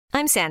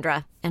I'm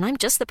Sandra, and I'm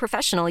just the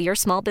professional your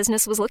small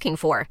business was looking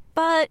for.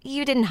 But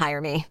you didn't hire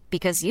me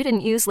because you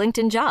didn't use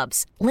LinkedIn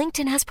Jobs.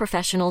 LinkedIn has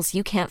professionals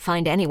you can't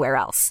find anywhere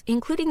else,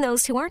 including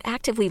those who aren't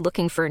actively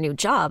looking for a new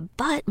job,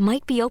 but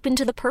might be open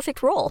to the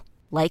perfect role,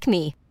 like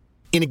me.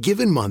 In a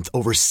given month,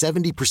 over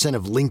 70%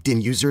 of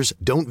LinkedIn users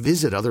don't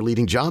visit other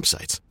leading job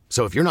sites.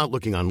 So if you're not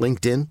looking on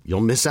LinkedIn,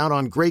 you'll miss out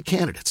on great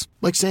candidates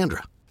like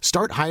Sandra.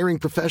 Start hiring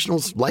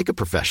professionals like a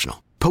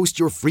professional. Post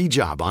your free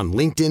job on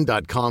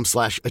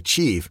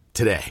linkedin.com/achieve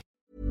today.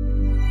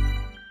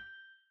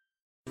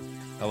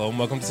 Hello and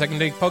welcome to Second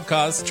Take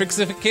Podcast, Tricks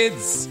for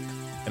Kids.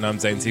 And I'm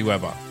Zane C.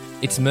 Weber.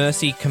 It's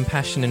mercy,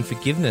 compassion, and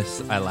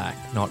forgiveness I lack,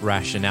 not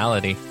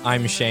rationality.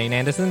 I'm Shane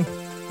Anderson.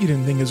 You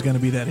didn't think it was going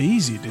to be that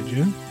easy, did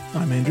you?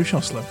 I'm Andrew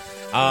Schossler.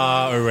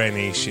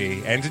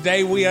 Urenishi. And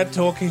today we are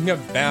talking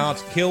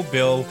about Kill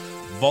Bill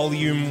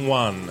Volume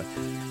 1.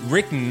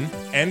 Written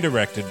and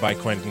directed by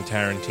Quentin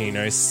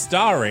Tarantino,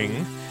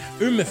 starring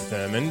Uma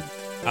Thurman,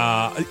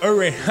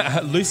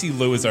 Lucy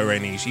Liu as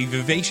Orenishi,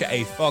 Vivacia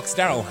A. Fox,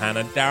 Daryl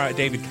Hannah,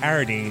 David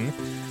Carradine,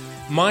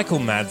 Michael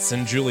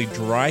Madsen, Julie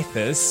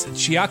Dreyfus,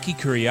 Chiaki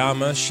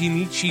Kuriyama,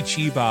 Shinichi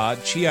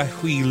Chiba,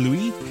 Chia-Hui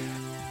Lui,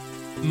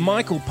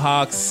 Michael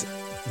Parks,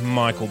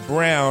 Michael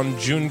Brown,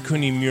 Jun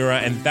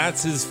Kunimura, and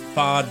that's as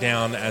far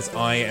down as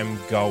I am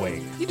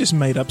going. You just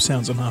made up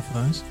sounds on half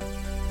of those.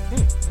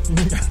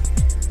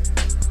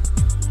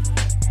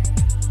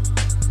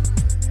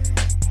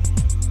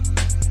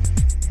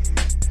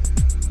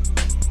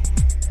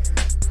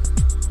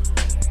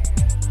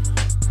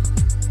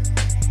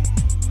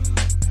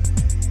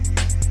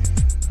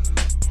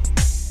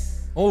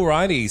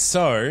 Alrighty,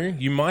 so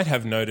you might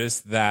have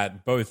noticed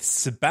that both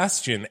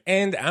Sebastian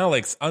and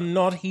Alex are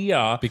not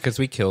here. Because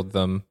we killed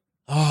them.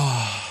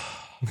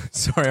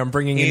 Sorry, I'm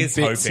bringing Here's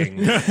in bits. hoping.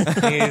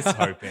 Here's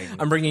hoping.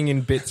 I'm bringing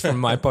in bits from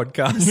my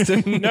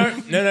podcast.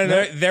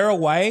 No. They're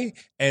away,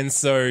 and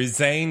so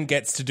Zane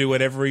gets to do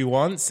whatever he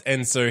wants,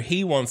 and so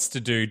he wants to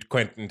do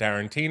Quentin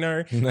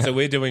Tarantino. So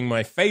we're doing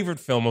my favorite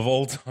film of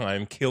all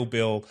time, Kill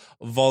Bill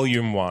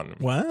Volume 1.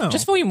 Wow.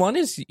 Just Volume 1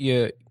 is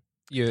your...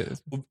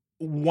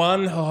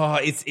 One,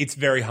 it's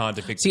very hard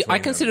to pick. See, I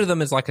between consider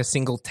them as like a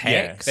single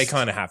Yeah, text. they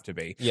kind of have to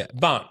be. Yeah.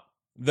 But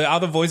the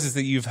other voices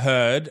that you've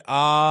heard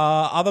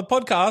are other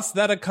podcasts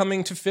that are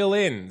coming to fill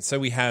in. So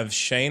we have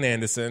Shane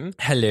Anderson.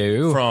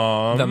 Hello.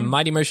 From the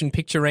Mighty Motion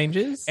Picture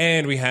Rangers.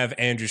 And we have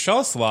Andrew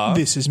Schossler.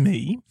 This is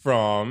me.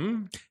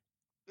 From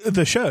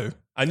The Show.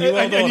 A New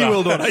World Order. A New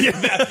World Order. Yeah.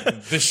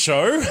 The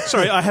Show?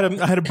 Sorry, I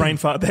had a brain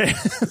fart there.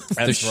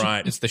 That's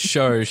right. It's the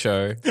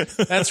show.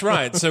 That's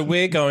right. So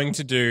we're going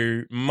to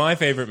do my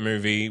favorite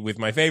movie with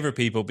my favorite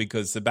people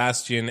because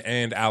Sebastian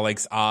and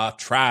Alex are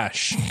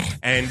trash.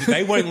 And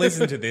they won't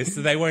listen to this,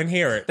 so they won't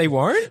hear it. They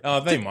won't? Oh,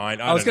 they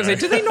might. I was going to say,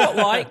 do they not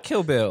like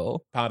Kill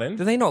Bill? Pardon?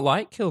 Do they not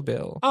like Kill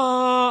Bill?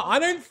 I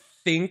don't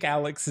think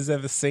Alex has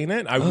ever seen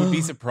it. I would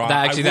be surprised.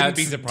 I wouldn't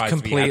be surprised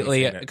if he hadn't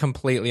seen it.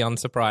 Completely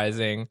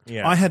unsurprising.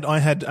 Yeah. I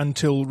had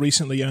until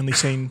recently only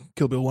seen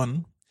Kill Bill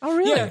 1. Oh,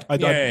 really?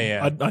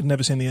 Yeah. I'd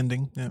never seen the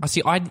ending. Yeah. I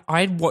see.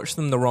 I'd watched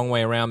them the wrong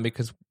way around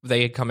because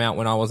they had come out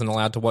when I wasn't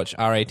allowed to watch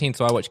R18.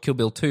 So I watched Kill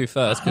Bill 2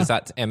 first because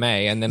that's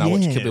MA, and then I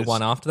watched Kill Bill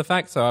 1 after the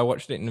fact. So I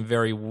watched it in a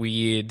very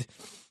weird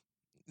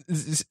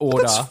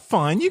order. That's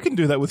fine. You can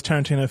do that with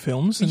Tarantino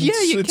films. And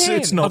Yeah, you can.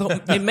 It's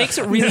not. It makes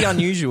it really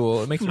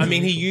unusual. I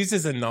mean, he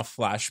uses enough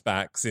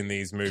flashbacks in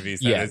these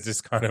movies that it's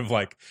just kind of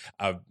like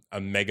a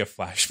mega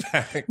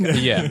flashback.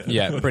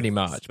 yeah, pretty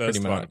much.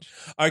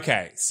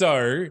 Okay,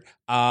 so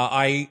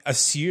I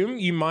assume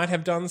you might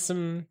have done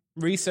some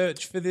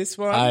research for this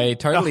one. I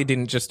totally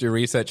didn't just do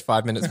research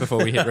 5 minutes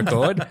before we hit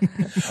record.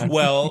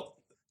 Well,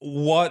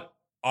 what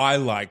I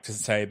like to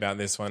say about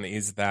this one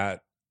is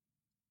that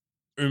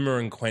Uma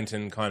and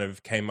Quentin kind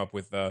of came up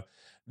with the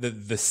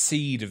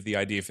seed of the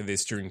idea for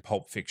this during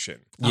Pulp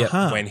Fiction.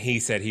 Yeah. When he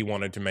said he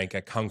wanted to make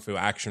a kung fu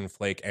action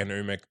flick, and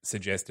Uma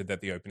suggested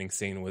that the opening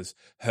scene was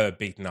her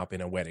beaten up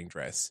in a wedding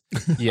dress.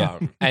 Yeah,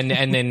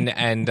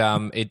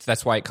 it's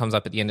that's why it comes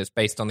up at the end. It's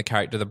based on the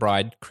character The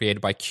Bride,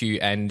 created by Q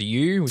and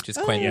U, which is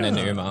Quentin and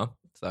Uma.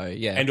 So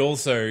yeah, and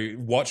also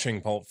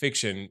watching Pulp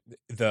Fiction,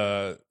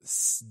 the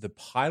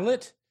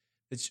pilot.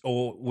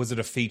 Or was it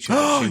a feature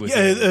that she was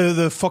in?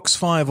 The Fox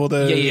 5 or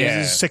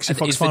the Sexy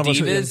Fox 5. The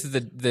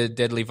Divas, the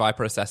Deadly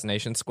Viper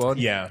Assassination Squad.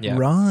 Yeah.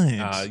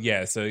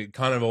 Right. So it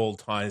kind of all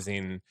ties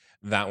in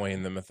that way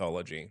in the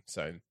mythology.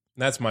 So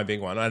that's my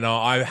big one. I know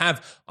I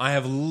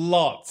have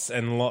lots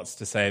and lots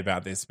to say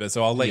about this, but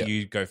so I'll let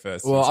you go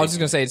first. Well, I was just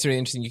going to say it's really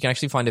interesting. You can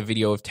actually find a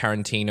video of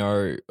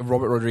Tarantino.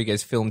 Robert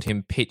Rodriguez filmed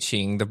him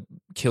pitching the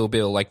Kill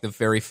Bill, like the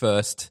very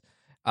first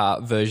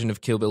version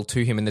of Kill Bill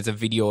to him, and there's a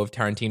video of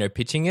Tarantino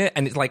pitching it,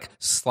 and it's like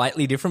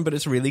slightly different, but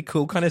it's really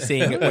cool kind of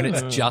seeing it when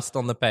it's just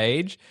on the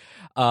page.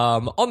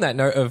 On that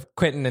note of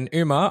Quentin and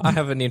Uma, I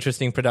have an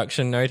interesting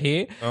production note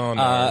here. Oh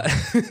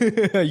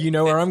no. You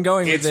know where I'm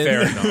going with this. it.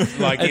 It's fair enough.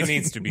 Like, it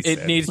needs to be said.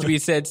 It needs to be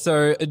said.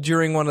 So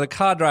during one of the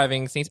car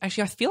driving scenes,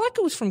 actually I feel like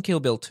it was from Kill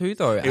Bill 2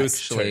 though, It was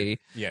actually.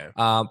 2.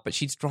 Yeah. But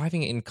she's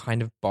driving in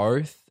kind of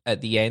both.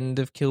 at the end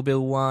of Kill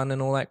Bill 1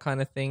 and all that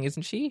kind of thing,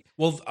 isn't she?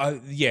 Well,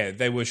 yeah,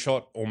 they were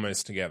shot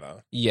almost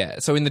together. Yeah,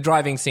 so in the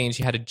driving scene,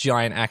 she had a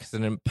giant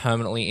accident,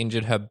 permanently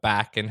injured her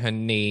back and her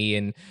knee,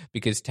 and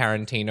because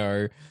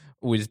Tarantino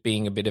was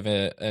being a bit of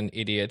an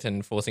idiot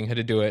and forcing her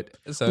to do it.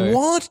 So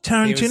What?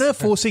 Tarantino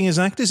forcing his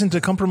actors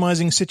into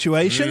compromising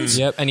situations?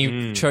 Yep, and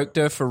he choked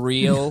her for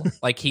real.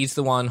 Like, he's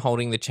the one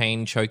holding the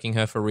chain, choking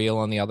her for real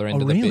on the other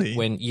end of the really?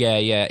 bit.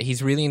 Yeah.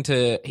 He's really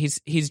into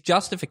his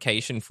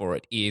justification for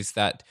it is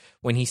that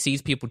when he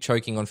sees people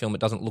choking on film, it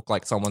doesn't look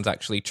like someone's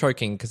actually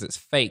choking because it's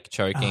fake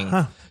choking.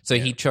 So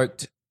he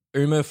choked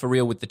Uma for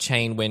real with the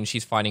chain when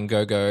she's fighting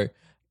Gogo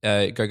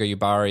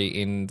Yubari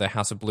in the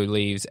House of Blue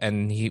Leaves,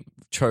 and he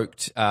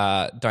choked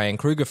Diane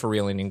Kruger for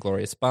real in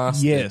Inglourious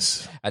Basterds.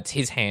 Yes. It's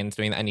his hands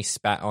doing that, and he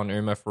spat on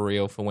Uma for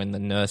real for when the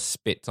nurse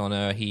spits on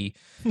her. He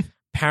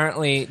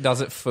apparently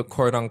does it for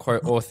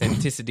quote-unquote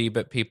authenticity,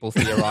 but people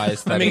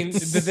theorize that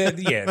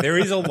there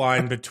is a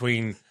line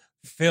between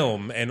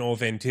film and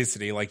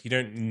authenticity. Like, you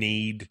don't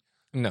need...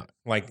 No.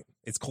 Like,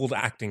 it's called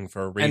acting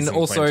for a reason. And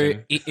also,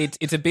 Quentin.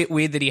 it's a bit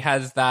weird that he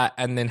has that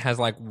and then has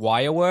like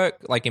wire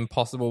work, like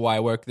impossible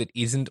wire work that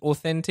isn't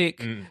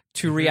authentic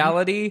to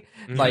reality.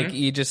 Like,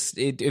 you just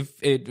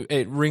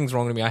it rings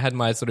wrong to me. I had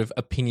my sort of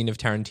opinion of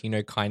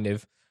Tarantino kind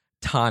of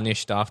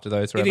tarnished after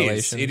those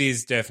revelations. It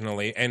is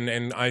definitely,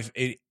 and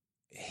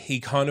he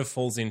kind of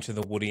falls into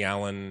the Woody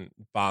Allen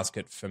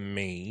basket for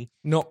me.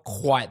 Not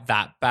quite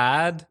that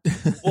bad.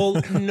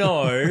 Well,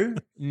 no,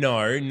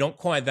 not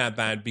quite that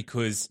bad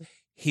because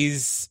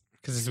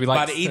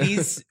but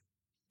it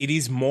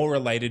is more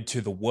related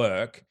to the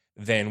work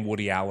than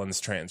Woody Allen's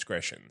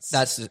transgressions.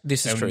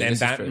 This is true, and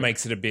that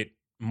makes it a bit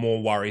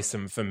more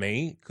worrisome for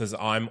me because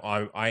I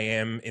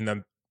am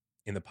in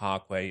the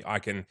park where I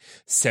can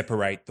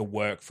separate the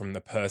work from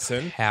the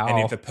person. How? And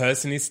if the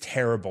person is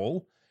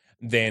terrible,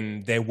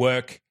 then their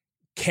work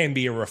can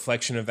be a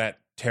reflection of that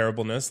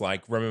terribleness.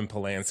 Like Roman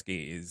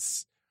Polanski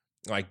is.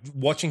 Like,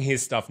 watching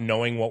his stuff,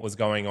 knowing what was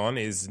going on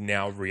is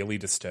now really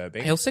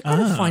disturbing. I also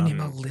kind of find him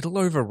a little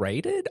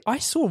overrated. I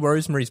saw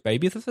Rosemary's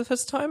Baby for the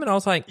first time, and I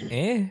was like,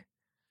 eh.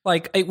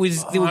 Like, it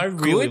was... I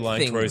really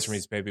liked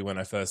Rosemary's Baby when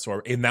I first saw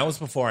it. And that was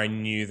before I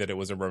knew that it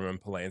was a Roman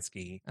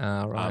Polanski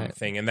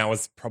thing. And that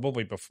was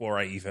probably before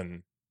I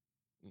even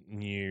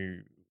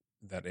knew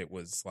that it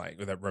was like...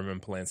 that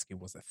Roman Polanski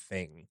was a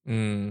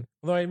thing.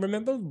 Although I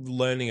remember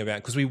learning about...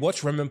 because we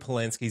watched Roman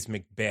Polanski's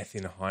Macbeth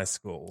in high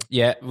school.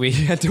 Yeah, we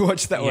had to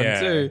watch that one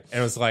too. And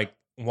it was like,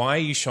 why are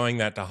you showing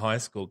that to high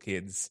school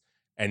kids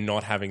and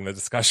not having the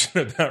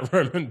discussion about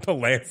Roman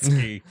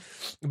Polanski?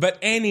 But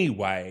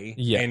anyway,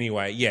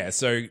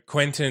 so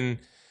Quentin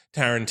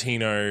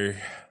Tarantino,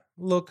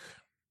 look...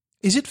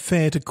 Is it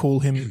fair to call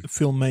him a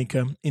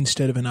filmmaker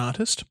instead of an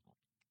artist,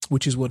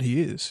 which is what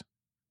he is?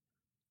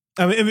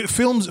 I mean,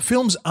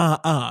 films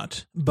are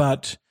art,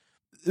 but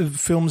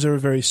films are a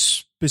very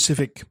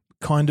specific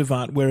kind of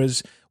art,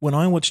 whereas when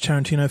I watch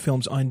Tarantino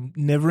films, I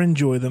never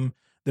enjoy them.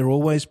 They're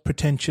always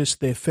pretentious.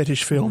 They're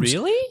fetish films.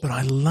 Really? But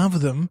I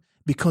love them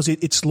because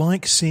it's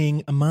like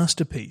seeing a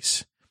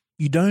masterpiece.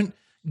 You don't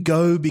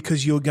go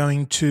because you're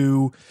going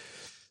to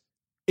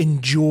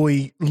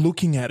enjoy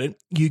looking at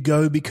it. You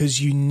go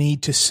because you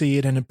need to see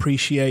it and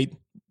appreciate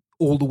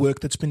all the work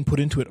that's been put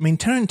into it. I mean,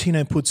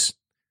 Tarantino puts...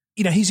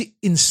 he's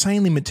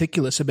insanely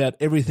meticulous about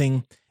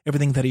everything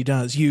that he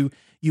does. You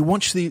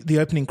watch the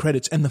opening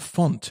credits and the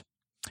font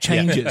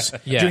changes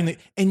during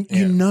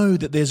you know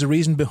that there's a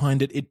reason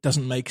behind it. It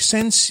doesn't make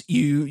sense.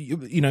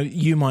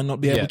 You might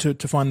not be able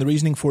to find the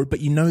reasoning for it, but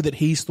you know that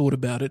he's thought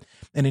about it,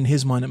 and in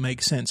his mind it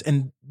makes sense,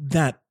 and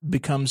that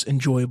becomes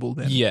enjoyable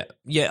then.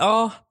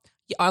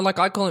 I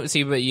call it.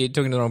 See, but you're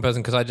talking to the wrong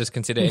person because I just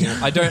consider it.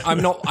 I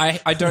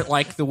don't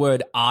like the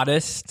word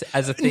artist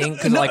as a thing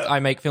because like I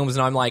make films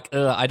and I'm like,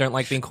 I don't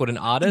like being called an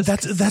artist.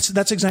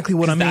 That's exactly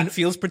what I mean. That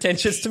feels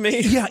pretentious to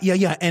me.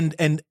 Yeah.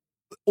 And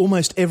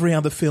almost every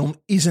other film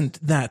isn't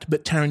that,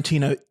 but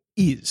Tarantino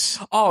is.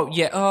 Oh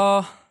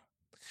yeah.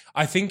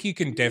 I think you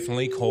can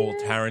definitely call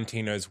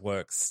Tarantino's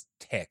works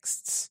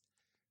texts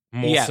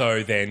more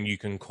so than you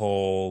can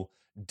call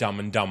Dumb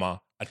and Dumber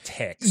a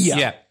text.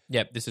 Yeah.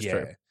 This is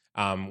true.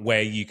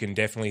 Where you can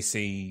definitely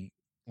see,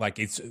 like,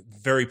 it's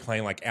very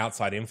plain, like,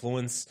 outside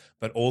influence,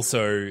 but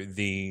also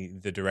the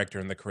director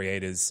and the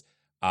creator's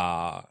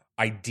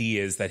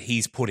ideas that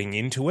he's putting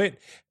into it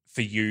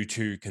for you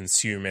to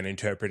consume and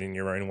interpret in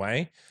your own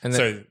way. And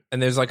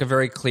there's like a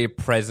very clear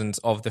presence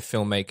of the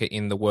filmmaker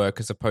in the work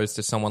as opposed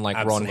to someone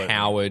like Ron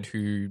Howard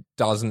who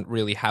doesn't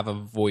really have a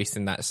voice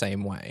in that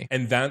same way.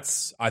 And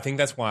I think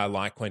that's why I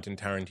like Quentin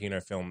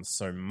Tarantino films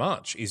so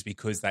much, is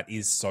because that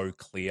is so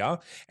clear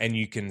and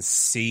you can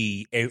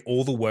see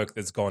all the work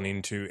that's gone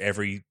into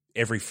every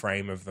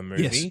frame of the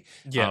movie,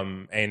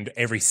 and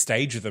every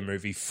stage of the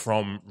movie,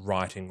 from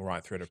writing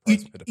right through to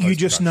post. You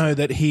just know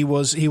that he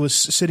was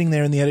sitting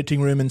there in the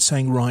editing room and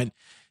saying, right,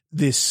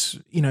 this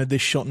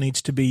shot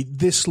needs to be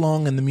this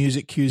long and the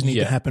music cues need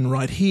to happen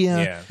right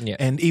here. Yeah.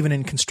 And even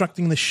in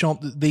constructing the shot,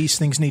 these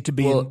things need to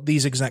be in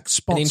these exact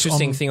spots. An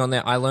interesting thing on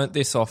that, I learnt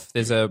this off,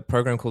 there's a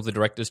program called The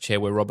Director's Chair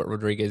where Robert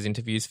Rodriguez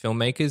interviews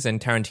filmmakers, and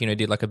Tarantino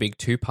did like a big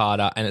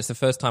two-parter, and it's the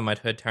first time I'd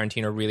heard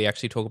Tarantino really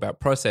actually talk about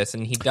process,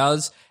 and he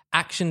does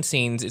action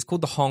scenes. It's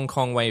called the Hong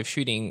Kong way of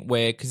shooting,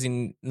 where, because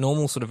in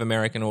normal sort of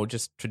American or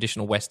just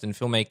traditional Western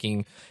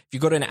filmmaking, if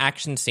you've got an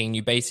action scene,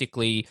 you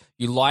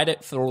light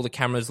it for all the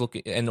cameras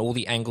and all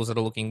the angles that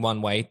are looking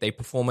one way. They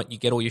perform it, you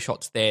get all your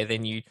shots there,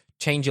 then you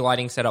change your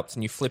lighting setups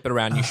and you flip it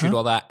around, you shoot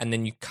all that, and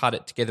then you cut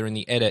it together in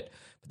the edit.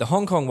 But the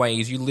Hong Kong way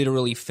is you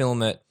literally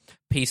film it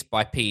piece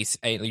by piece.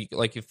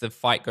 Like if the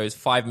fight goes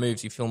 5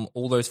 moves, you film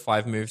all those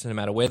 5 moves, no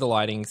matter where the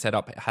lighting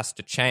setup has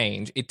to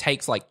change. It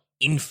takes like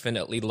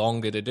infinitely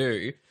longer to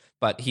do,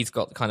 but he's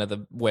got kind of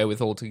the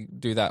wherewithal to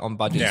do that on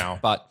budget. Now.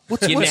 But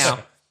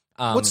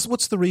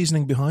What's the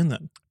reasoning behind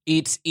that?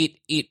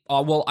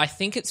 Well, I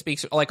think it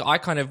speaks, like, I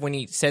kind of, when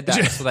he said that,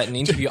 I saw that in an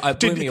interview, it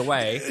blew me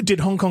away. Did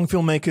Hong Kong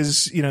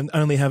filmmakers,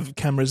 only have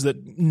cameras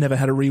that never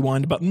had a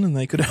rewind button and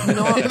they could only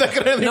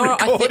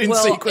record in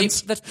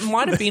sequence? That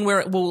might have been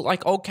where,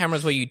 like old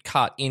cameras where you'd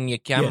cut in your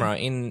camera,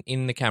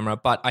 in the camera,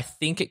 but I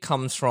think it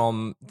comes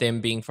from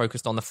them being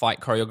focused on the fight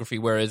choreography,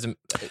 whereas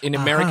in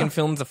American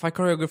films, the fight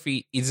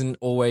choreography isn't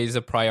always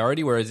a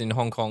priority, whereas in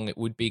Hong Kong it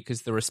would be,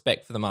 because the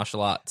respect for the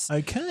martial arts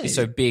is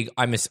so big.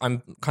 I'm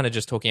kind of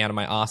just talking out of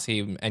my ass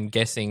here and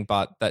guessing,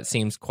 but that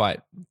seems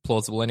quite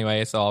plausible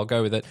anyway, so I'll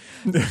go with it.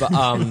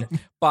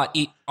 But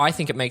I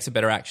think it makes a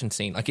better action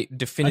scene. Like, it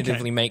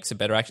definitively makes a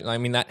better action. I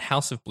mean, that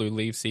House of Blue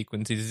Leaves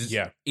sequence is,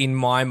 in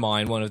my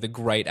mind, one of the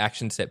great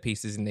action set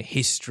pieces in the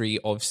history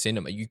of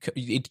cinema.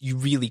 You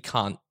really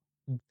can't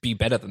be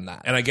better than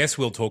that. And I guess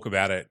we'll talk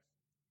about it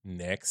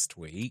next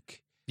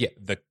week. Yeah.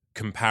 The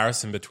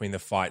comparison between the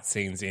fight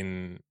scenes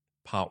in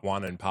part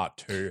 1 and part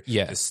 2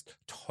 is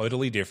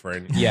totally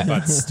different,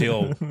 but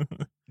still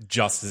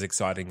just as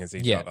exciting as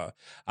each other.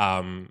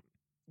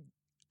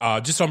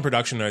 Just on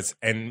production notes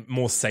and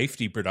more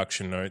safety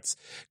production notes,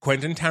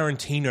 Quentin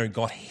Tarantino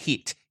got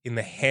hit in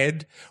the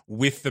head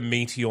with the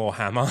meteor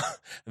hammer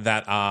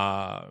that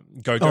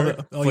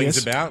Gogo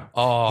flings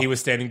about. He was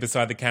standing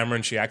beside the camera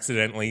and she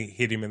accidentally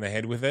hit him in the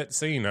head with it.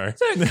 So, he got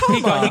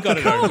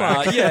it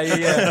over.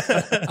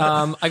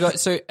 Yeah. I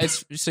got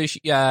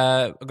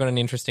an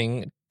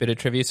interesting bit of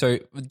trivia. So,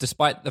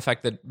 despite the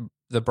fact that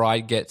the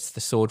bride gets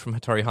the sword from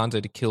Hattori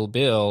Hanzo to kill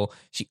Bill,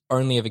 she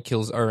only ever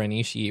kills Oren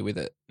Ishii with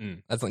it.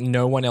 That's like,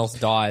 no one else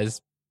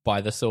dies by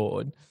the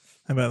sword.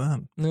 How about that?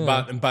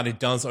 Yeah. But it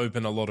does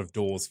open a lot of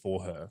doors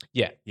for her.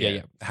 Yeah.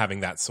 Having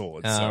that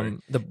sword. I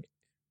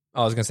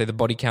was going to say the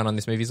body count on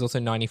this movie is also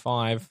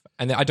 95,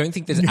 and I don't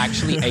think there's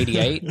actually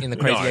 88 in the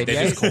Crazy 88.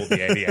 They're just called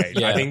the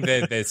 88. I think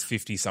there's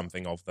 50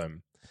 something of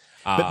them.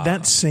 But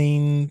that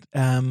scene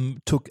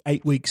took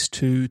 8 weeks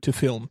to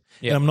film.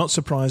 And I'm not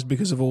surprised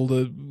because of all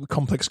the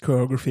complex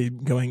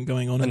choreography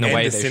going on. And the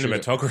way the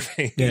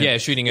cinematography.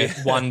 Shooting it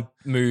one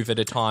move at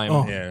a time.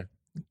 Oh. Yeah.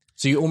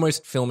 So you're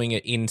almost filming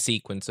it in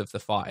sequence of the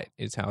fight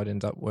is how it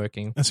ends up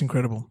working. That's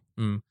incredible.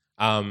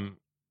 The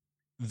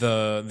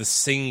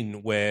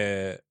scene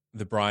where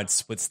the bride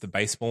splits the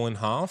baseball in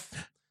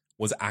half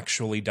was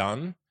actually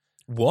done.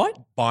 What?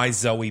 By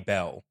Zoe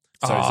Bell.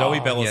 So Zoe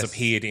Bell has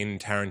appeared in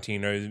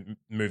Tarantino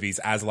movies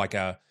as like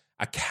a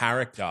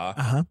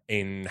character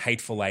in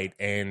Hateful Eight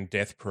and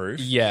Death Proof.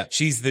 Yeah.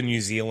 She's the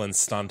New Zealand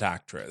stunt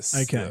actress.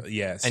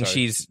 Okay. So, and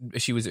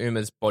she was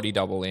Uma's body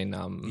double in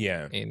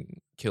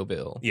Kill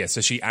Bill. Yeah,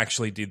 so she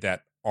actually did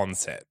that on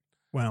set.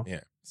 Wow. Yeah.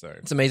 So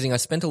it's amazing. I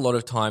spent a lot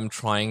of time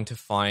trying to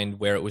find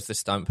where it was the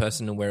stunt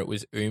person and where it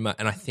was Uma,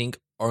 and I think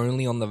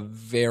only on the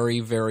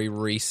very, very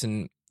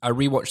recent... I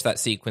rewatched that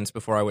sequence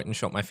before I went and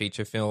shot my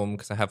feature film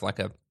because I have like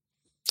a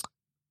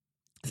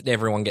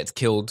everyone gets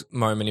killed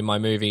moment in my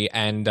movie,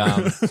 and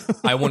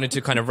I wanted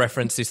to kind of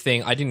reference this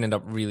thing. I didn't end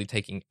up really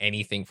taking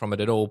anything from it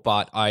at all,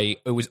 but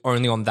it was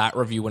only on that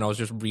review when I was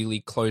just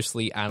really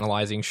closely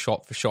analyzing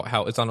shot for shot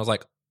how it's done. I was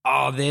like,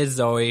 oh, there's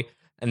Zoe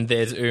and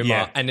there's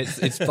Uma, and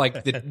it's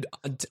like the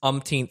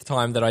umpteenth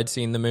time that I'd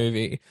seen the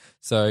movie.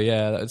 So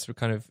yeah, that's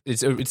kind of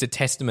it's a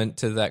testament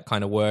to that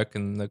kind of work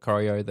and the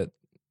choreo that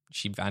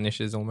she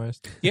vanishes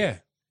almost. Yeah,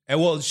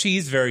 well, she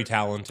is very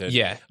talented.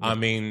 Yeah, I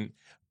mean,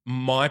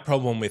 my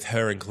problem with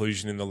her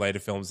inclusion in the later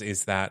films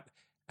is that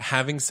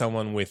having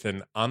someone with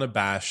an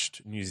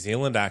unabashed New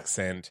Zealand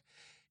accent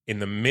in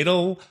the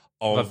middle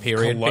of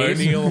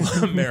colonial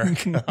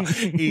America,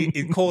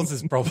 it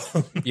causes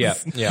problems. Yeah.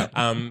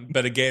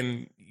 But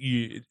again,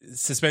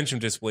 suspension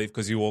of disbelief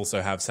because you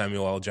also have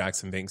Samuel L.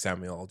 Jackson being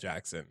Samuel L.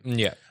 Jackson.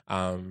 Yeah.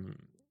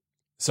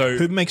 So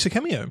who makes a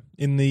cameo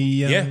in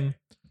the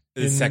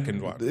The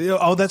second one.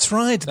 Oh, that's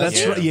right.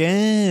 That's right.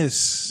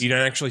 Yes. You don't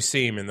actually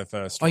see him in the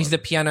first one. he's the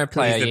piano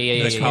player. The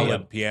Yeah.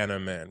 coloured piano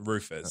man,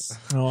 Rufus.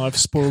 Oh, I've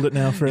spoiled it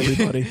now for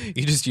everybody.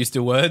 You just used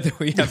a word that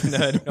we haven't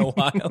heard in a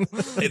while.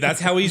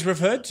 That's how he's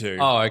referred to.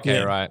 Oh, okay,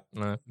 Yeah. right.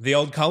 No. The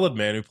old coloured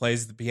man who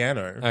plays the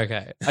piano.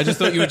 Okay. I just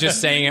thought you were just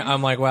saying it.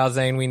 I'm like, wow,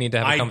 Zane, we need to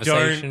have a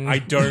conversation. I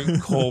don't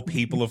call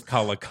people of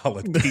colour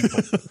coloured people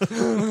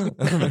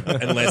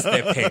unless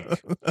they're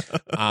pink.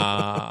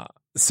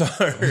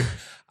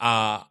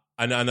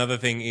 And another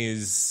thing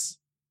is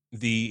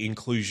the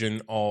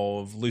inclusion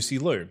of Lucy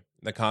Liu,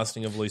 the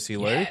casting of Lucy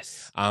Liu.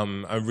 Yes.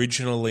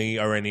 Originally,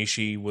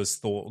 Orenishi was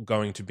thought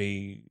going to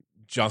be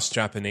just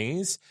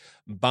Japanese,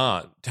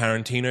 but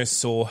Tarantino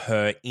saw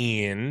her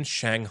in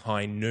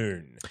Shanghai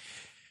Noon.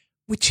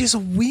 Which is a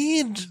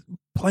weird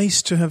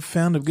place to have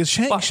found it because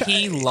But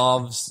he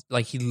loves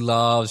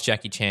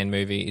Jackie Chan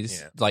movies,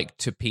 Yeah. like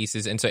to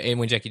pieces. And so and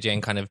when Jackie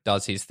Chan kind of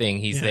does his thing,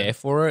 he's there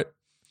for it.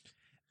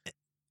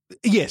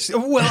 Yes.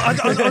 Well,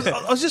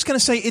 I was just going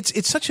to say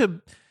it's such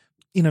a,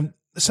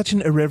 such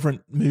an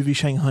irreverent movie,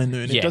 Shanghai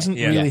Noon. It Yeah, doesn't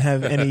yeah. really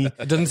have any.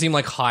 It doesn't seem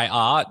like high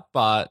art,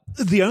 but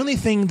The only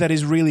thing that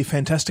is really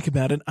fantastic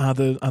about it are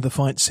the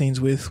fight scenes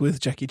with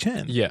Jackie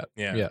Chan.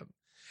 yeah.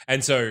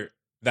 And so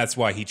that's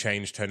why he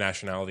changed her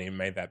nationality and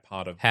made that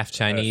part of Half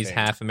Chinese, her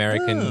thing. half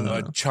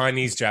American.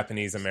 Chinese,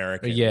 Japanese,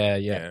 American.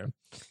 Yeah.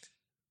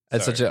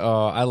 It's So- such a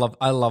I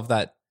love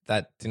that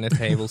dinner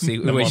table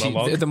scene. The where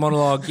monologue. The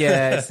monologue,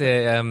 yeah. It's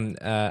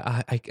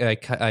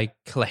I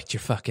collect your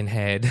fucking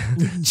head,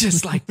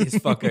 just like this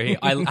fucker.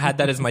 I had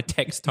that as my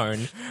text tone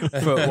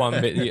for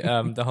one bit.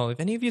 The whole, if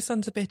any of you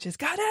sons of bitches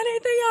got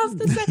anything else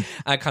to say,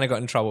 I kind of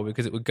got in trouble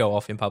because it would go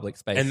off in public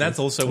spaces. And that's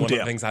also one of dear.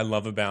 the things I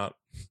love about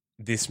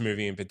this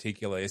movie in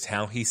particular is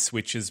how he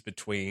switches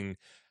between,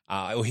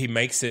 or he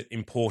makes it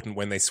important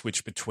when they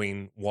switch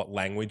between what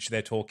language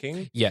they're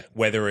talking. Yeah.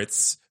 Whether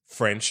it's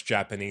French,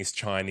 Japanese,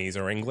 Chinese,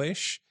 or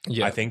English.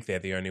 Yeah. I think they're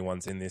the only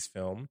ones in this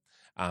film.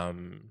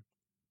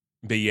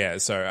 But yeah,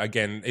 so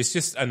again, it's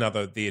just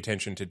the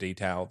attention to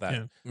detail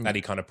that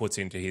he kind of puts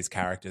into his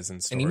characters and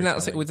And stories. even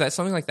that with that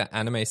something like that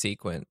anime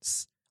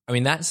sequence. I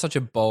mean, that's such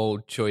a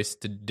bold choice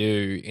to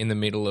do in the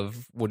middle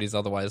of what is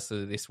otherwise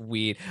sort of this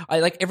weird. I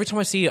like every time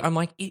I see it, I'm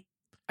like,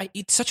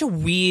 it's such a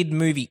weird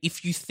movie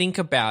if you think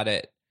about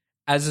it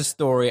as a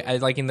story,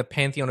 as like in the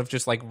pantheon of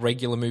just like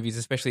regular movies,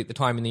 especially at the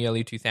time in the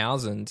early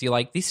 2000s. You're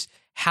like, this.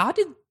 How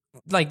did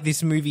like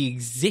this movie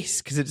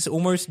exist? Because it's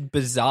almost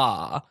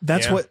bizarre.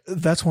 That's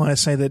why I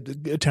say that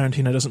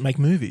Tarantino doesn't make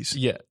movies.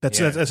 Yeah. That's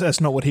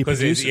not what he Because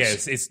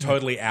produces. it's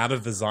totally out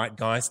of the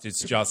zeitgeist.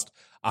 It's just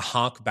a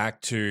hark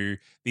back to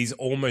these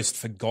almost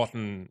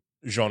forgotten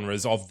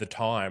genres of the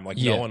time. Like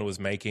Yeah. no one was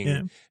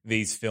making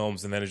these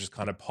films, and then it just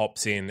kind of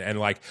pops in. And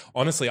like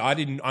honestly, I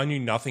knew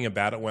nothing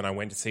about it when I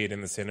went to see it in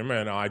the cinema,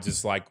 and I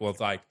just all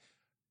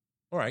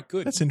right,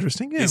 good. That's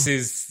interesting. Yeah.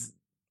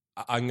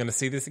 I'm going to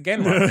see this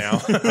again right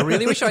now. I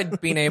really wish I'd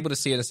been able to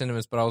see it at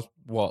cinemas, but I was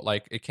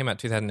it came out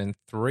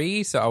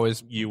 2003, so I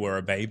was You were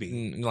a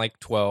baby. like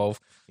 12.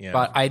 Yeah.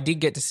 But I did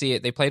get to see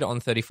it. They played it on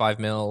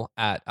 35mm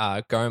at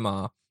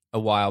Goma a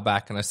while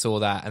back, and I saw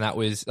that, and that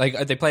was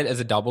like they played it as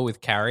a double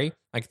with Carrie,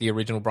 like the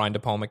original Brian De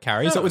Palma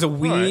Carrie. So it was a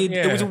weird,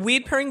 yeah. it was a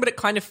weird pairing, but it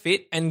kind of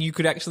fit, and you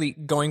could actually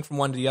going from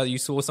one to the other. You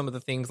saw some of the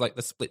things like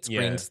the split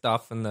screen Yeah.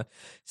 stuff and the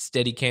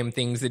Steadicam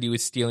things that he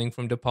was stealing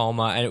from De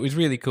Palma, and it was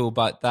really cool.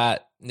 But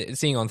that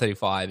seeing on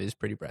 35 is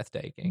pretty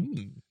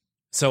breathtaking.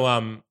 So,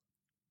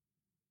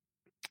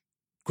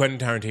 Quentin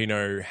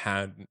Tarantino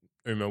had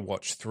Uma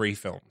watch 3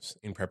 films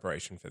in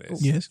preparation for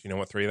this. Yes. Do you know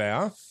what 3 they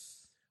are?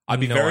 I'd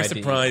be No very idea.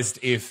 surprised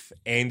if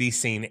Andy's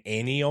seen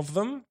any of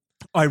them.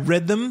 I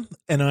read them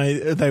and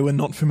they were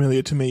not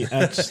familiar to me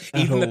at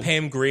Even the all.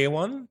 Pam Grier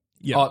one,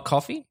 Yeah. Oh,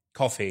 Coffee?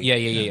 Coffee.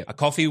 Yeah. A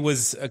Coffee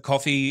was a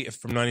Coffee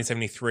from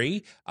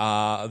 1973.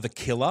 The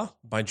Killer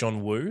by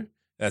John Woo.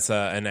 That's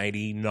an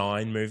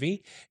 89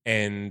 movie.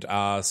 And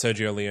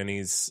Sergio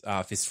Leone's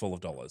Fistful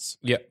of Dollars.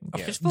 Yeah. A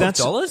Yeah. fistful That's-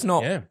 of dollars,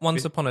 not Yeah.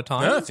 Once Upon a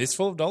Time. No,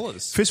 Fistful of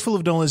Dollars. Fistful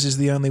of Dollars is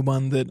the only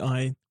one that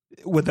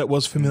that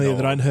was familiar No.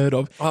 that I'd heard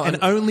of, Oh, and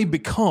and- only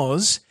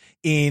because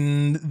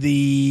in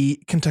the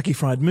Kentucky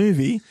Fried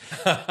Movie,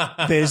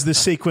 there's the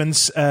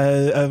sequence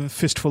of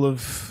Fistful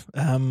of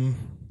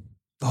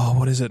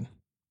what is it?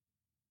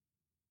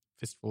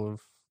 Fistful of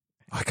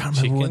I can't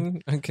remember.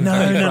 chicken.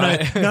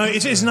 No.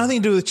 It's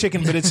nothing to do with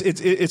chicken, but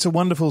it's a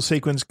wonderful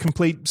sequence,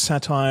 complete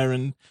satire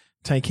and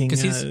taking.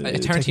 Because taking the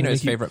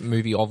Tarantino's mickey. favorite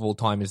movie of all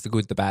time is The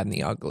Good, the Bad, and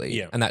the Ugly.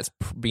 Yeah. And that's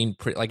been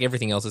pretty, like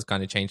everything else has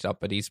kind of changed up,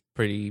 but he's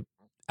pretty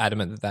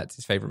adamant that that's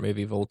his favorite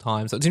movie of all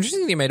time. So it's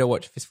interesting that he made her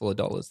watch Fistful of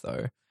Dollars,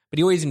 though. But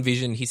he always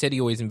envisioned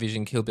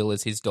Kill Bill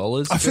as his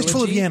dollars. A Fistful of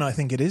trilogy. Yen, I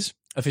think it is.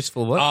 A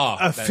fistful of what? Ah,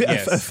 A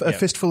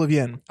Fistful of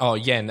Yen. Oh,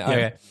 yen.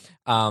 Okay.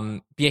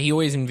 Yeah, he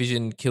always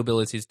envisioned Kill Bill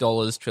as his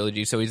dollars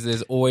trilogy. So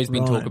there's always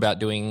been talk Right. about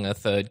doing a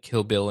third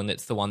Kill Bill, and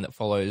it's the one that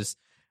follows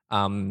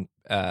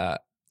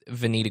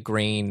Vanita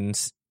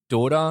Green's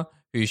daughter,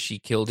 who she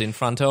killed in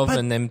front of, But-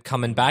 and then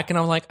coming back. And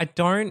I'm like, I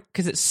don't,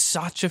 because it's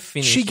such a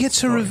finish. She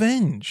gets her story.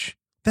 revenge.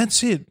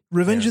 That's it.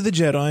 Revenge of the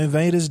Jedi.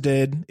 Vader's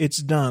dead. It's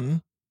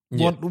done.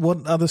 Yeah.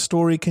 What other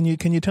story can you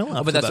tell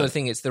after But that's that? the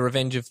thing. It's the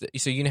revenge of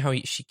so you know how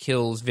she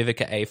kills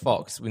Vivica A.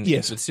 Fox with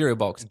cereal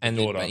box and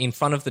in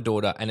front of the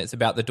daughter, and it's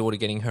about the daughter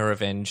getting her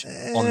revenge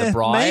on the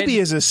bride.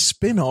 Maybe as a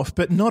spin-off,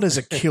 but not as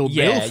a Kill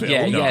Bill film.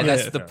 Yeah.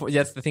 That's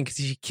the thing because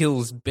she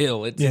kills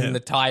Bill. It's in the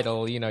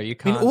title. You know, you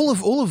can't. I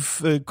mean, all of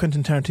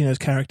Quentin Tarantino's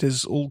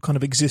characters all kind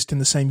of exist in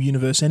the same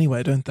universe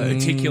anyway, don't they?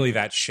 Particularly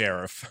that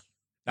sheriff.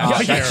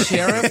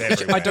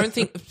 Sheriff. I don't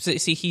think.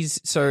 See,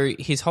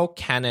 his whole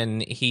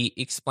canon. He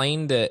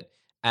explained it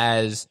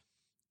as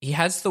he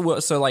has the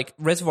world. So, like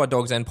Reservoir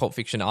Dogs and Pulp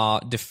Fiction are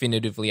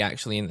definitively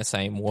actually in the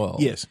same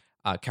world. Yes,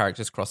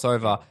 characters cross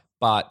over.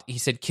 But he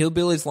said Kill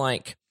Bill is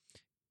like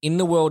in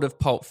the world of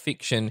Pulp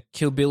Fiction.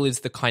 Kill Bill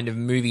is the kind of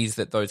movies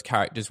that those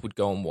characters would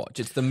go and watch.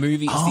 It's the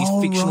movies, these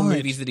fictional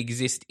movies that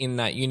exist in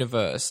that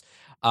universe.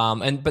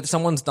 But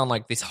someone's done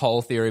like this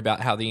whole theory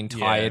about how the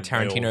entire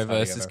Tarantino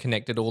verse is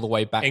connected all the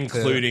way back,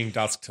 including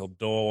Dusk Till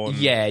Dawn.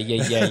 Yeah.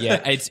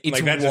 It's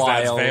like that wild. Just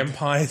adds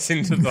vampires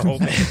into the whole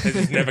thing. They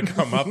just never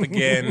come up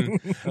again.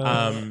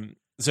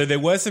 So there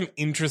were some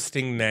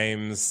interesting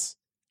names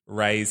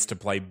raised to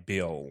play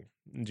Bill.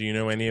 Do you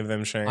know any of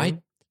them, Shane?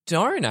 I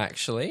don't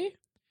actually.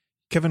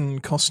 Kevin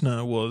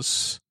Costner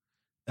was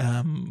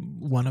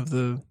one of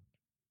the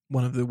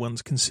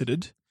ones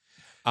considered.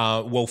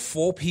 Well,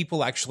 4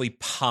 people actually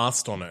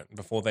passed on it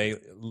before they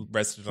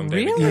rested on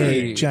David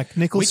Really? Yeah, Jack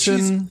Nicholson. Which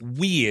is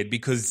weird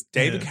because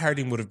David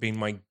Carradine would have been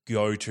my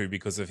go-to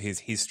because of his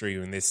history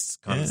in this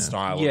kind of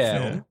style of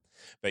film.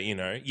 But,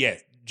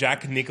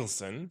 Jack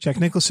Nicholson.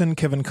 Kevin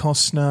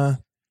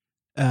Costner.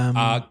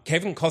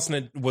 Kevin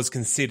Costner was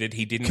considered.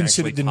 He didn't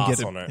actually pass get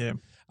it. on it.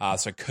 Yeah.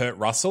 So Kurt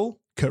Russell.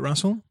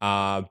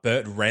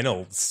 Burt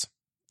Reynolds.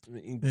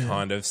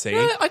 Kind of see.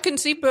 I can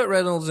see Burt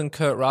Reynolds and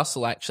Kurt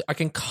Russell. Actually, I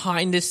can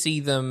kind of see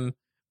them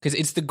because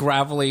it's the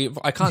gravelly.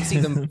 I can't see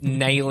them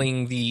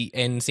nailing the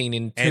end scene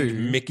in 2.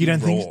 And Mickey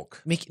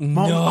Rourke.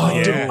 No,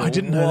 I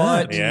didn't know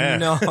that. Yeah.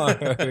 No,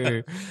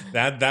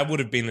 that would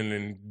have been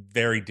a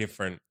very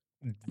different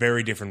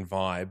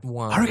vibe.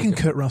 Wow. I reckon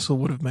Kurt Russell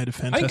would have made a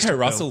fantastic. I think Kurt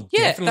Russell,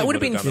 that would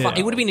have been done fun. it.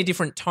 It would have been a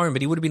different tone,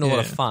 but it would have been a lot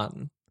of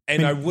fun.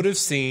 And I would have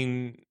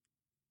seen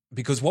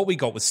because what we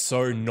got was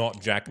so not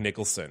Jack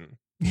Nicholson.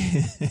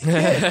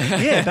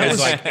 That was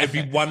like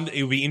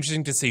it would be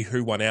interesting to see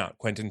who won out,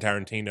 Quentin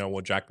Tarantino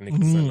or Jack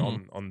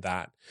Nicholson on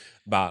that.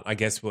 But I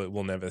guess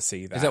we'll never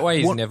see that. Is that why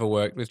he's never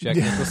worked with Jack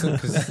Nicholson?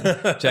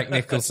 Because Jack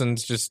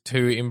Nicholson's just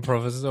too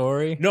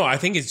improvisatory? No, I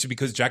think it's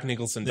because Jack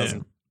Nicholson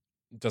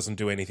doesn't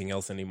do anything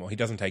else anymore. He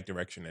doesn't take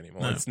direction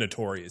anymore. It's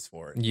notorious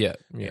for it.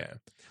 Yeah.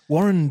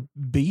 Warren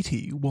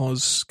Beatty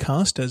was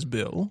cast as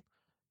Bill,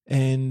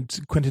 and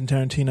Quentin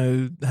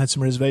Tarantino had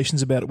some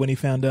reservations about it when he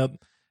found out.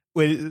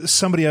 Where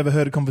somebody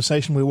overheard a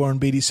conversation where Warren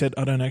Beatty said,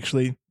 "I don't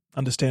actually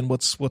understand what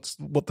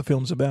the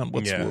film's about.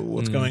 What's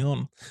going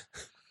on."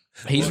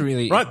 He's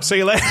really right. See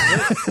you later.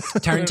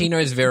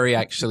 Tarantino is very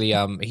actually.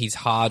 He's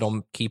hard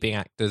on keeping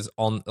actors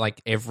on.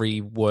 Like every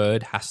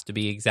word has to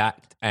be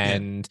exact,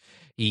 and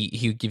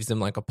he gives them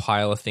like a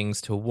pile of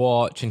things to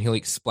watch, and he'll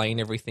explain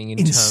everything in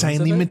insanely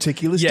terms of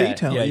meticulous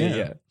detail.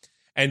 Yeah.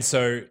 And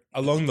so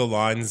along the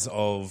lines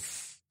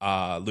of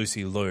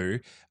Lucy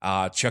Liu,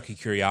 Chucky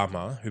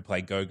Kuriyama, who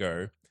played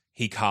Go-Go,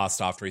 he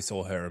cast after he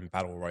saw her in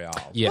Battle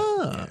Royale.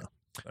 Yeah.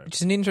 Which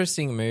is an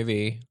interesting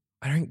movie.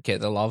 I don't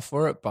get the love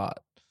for it,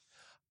 but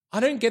I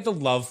don't get the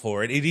love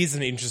for it. It is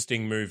an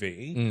interesting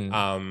movie.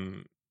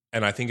 And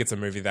I think it's a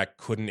movie that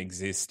couldn't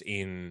exist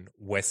in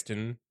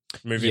Western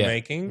movie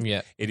making.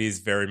 Yeah. It is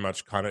very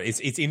much kind of it's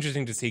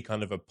interesting to see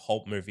kind of a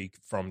pulp movie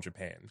from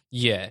Japan.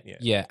 Yeah.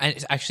 And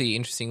it's actually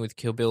interesting with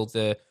Kill Bill,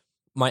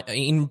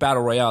 in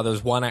Battle Royale, there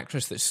was one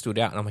actress that stood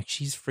out, and I'm like,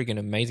 she's friggin'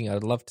 amazing.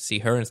 I'd love to see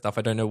her and stuff.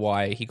 I don't know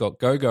why he got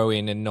Go-Go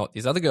in and not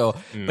this other girl,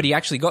 but he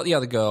actually got the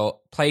other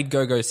girl, played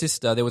Go-Go's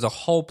sister. There was a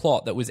whole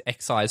plot that was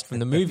excised from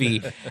the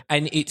movie,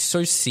 and it's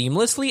so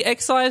seamlessly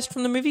excised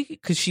from the movie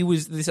because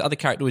this other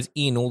character was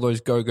in all those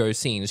Go-Go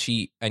scenes.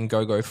 She and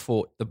Go-Go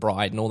fought the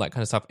bride and all that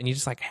kind of stuff, and you're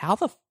just like, how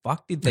the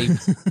fuck did they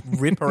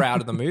rip her out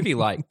of the movie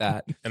like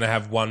that? And I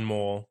have one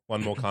more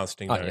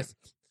casting note. Yes.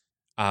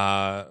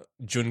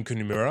 Jun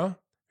Kunimura,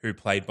 who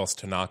played Boss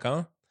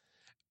Tanaka,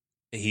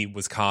 he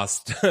was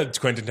cast.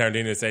 Quentin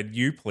Tarantino said,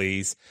 "You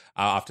please,"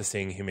 after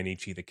seeing him in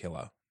Ichi the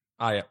Killer.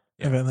 Oh yeah.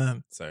 How about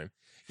that? So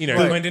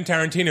Quentin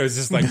Tarantino is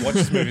just like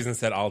watches movies and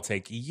said, "I'll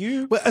take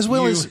you." Well, as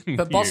well as,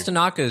 but Boss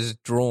Tanaka's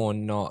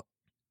drawn, not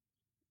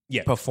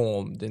yeah,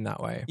 performed in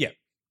that way. Yeah,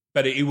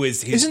 but it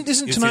was his.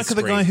 Isn't Tanaka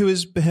the guy who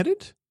was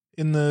beheaded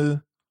in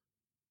the?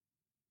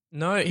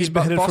 No, he's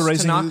beheaded for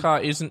raising.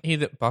 Tanaka, isn't he?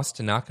 That Boss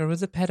Tanaka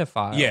was a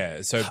pedophile.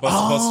 Yeah, so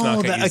Boss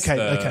Tanaka is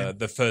okay.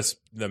 the first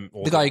the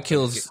guy who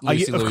kills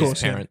Lucy Liu's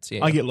parents.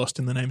 Yeah. I get lost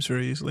in the names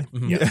very easily.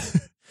 Mm-hmm. Yeah.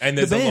 And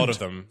there's a lot of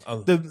them.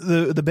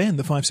 The band,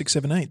 the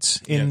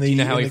 567-8s in the. Do you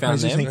know how he found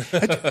them?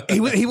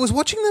 He was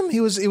watching them. He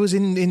was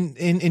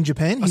in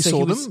Japan. He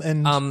saw them,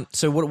 and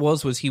so what it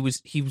was he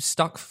was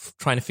stuck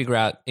trying to figure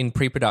out in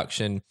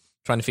pre-production,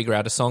 trying to figure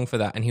out a song for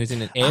that, and he was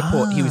in an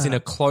airport. He was in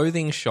a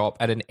clothing shop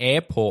at an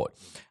airport.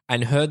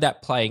 and heard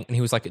that playing, and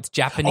he was like, "It's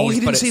Japanese, Oh, he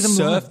didn't but see it's them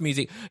surf live.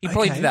 music." He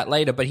probably Okay. did that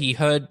later, but he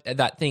heard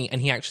that thing,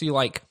 and he actually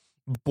like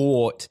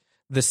bought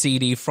the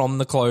CD from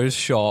the clothes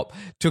shop,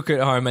 took it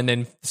home, and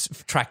then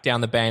tracked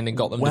down the band and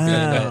got them to be in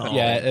Wow. it.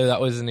 Yeah,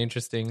 that was an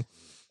interesting.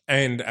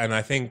 And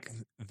I think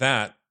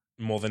that,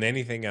 more than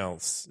anything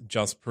else,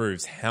 just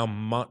proves how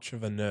much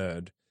of a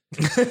nerd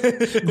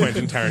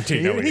Quentin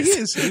Tarantino He is.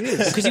 is. He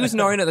is. Because he was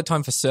known at the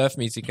time for surf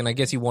music, and I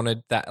guess he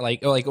wanted that, or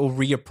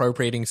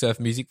reappropriating surf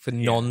music for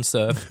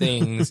non-surf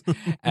things.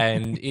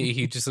 And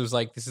he just was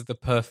like, "This is the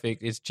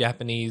perfect. It's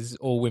Japanese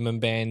all-women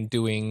band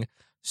doing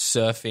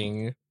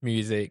surfing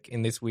music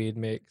in this weird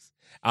mix."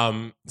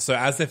 So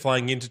as they're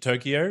flying into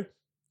Tokyo,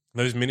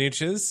 those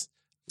miniatures,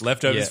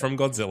 leftovers Yeah. from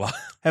Godzilla.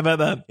 How about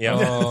that? Yeah.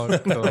 Oh,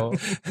 cool.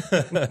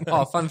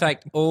 Oh, fun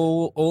fact: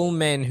 all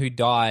men who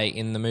die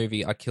in the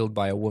movie are killed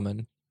by a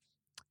woman.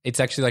 It's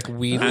actually like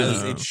weirdly.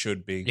 As it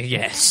should be.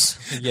 Yes.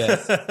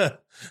 Yes.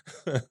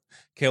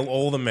 Kill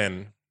all the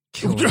men.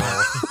 Kill them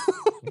all.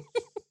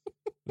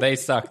 They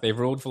suck. They've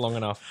ruled for long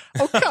enough.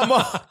 Oh, come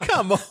on.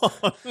 Come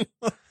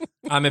on.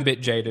 I'm a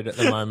bit jaded at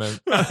the moment.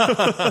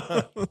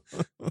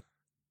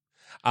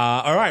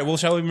 All right. Well,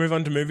 shall we move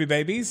on to movie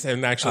babies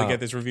and actually get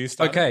this review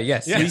started? Okay,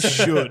 yes. We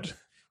should.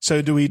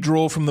 So do we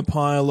draw from the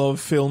pile of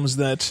films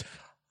that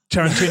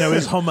Tarantino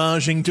is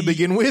homaging to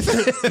begin with?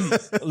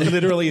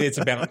 Literally, it's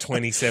about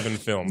 27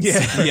 films.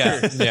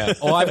 Yeah. Yeah.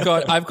 Oh,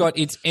 I've got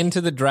It's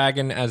Enter the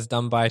Dragon as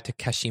done by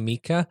Takashi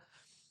Miike.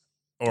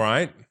 All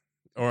right.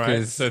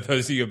 'Cause- So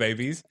those are your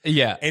babies.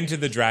 Yeah. Enter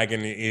the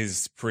Dragon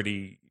is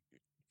pretty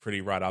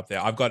right up there.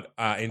 I've got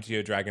Enter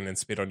Your Dragon and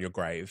Spit on Your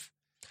Grave.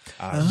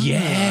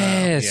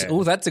 Yes. Yeah.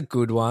 Oh, that's a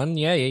good one.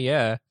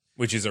 Yeah.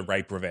 Which is a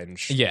rape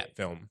revenge Yeah.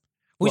 film.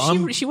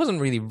 Well, she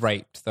wasn't really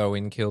raped though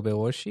in Kill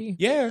Bill, was she?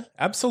 Yeah,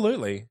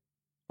 absolutely.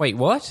 Wait,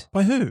 what?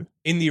 By who?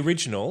 In the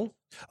original,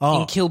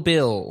 Oh, In Kill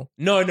Bill.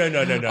 no.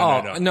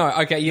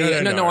 Okay,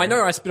 yeah. No. I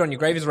know I Spit on Your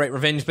Grave is a rape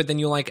revenge, but then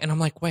you're like, and I'm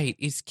like, wait,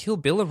 is Kill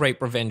Bill a rape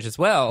revenge as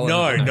well?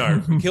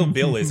 No. Kill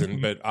Bill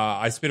isn't, but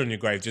I Spit on Your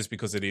Grave just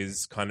because it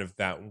is kind of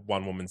that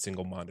one-woman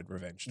single-minded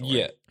revenge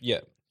story. Yeah.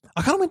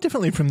 I kind of went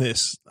differently from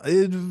this.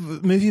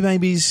 Movie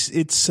babies,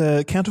 it's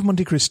Count of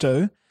Monte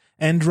Cristo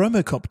and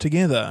RoboCop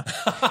together.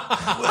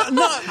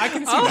 I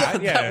can see that,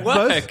 yeah. That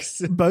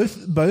works.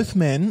 Both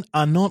men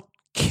are not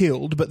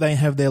killed, but they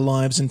have their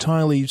lives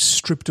entirely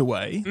stripped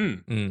away,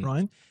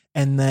 right?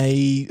 And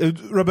they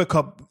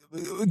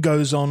RoboCop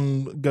goes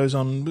on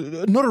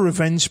not a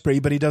revenge spree,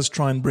 but he does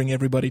try and bring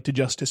everybody to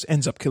justice.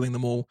 Ends up killing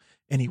them all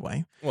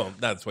anyway. Well,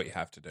 that's what you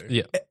have to do.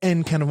 Yeah.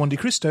 And Count of Monte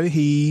Cristo,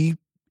 he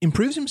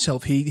improves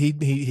himself.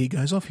 He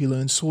goes off. He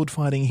learns sword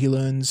fighting. He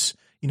learns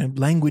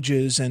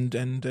languages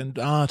and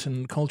art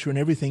and culture and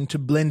everything to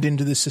blend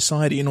into this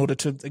society in order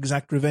to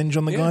exact revenge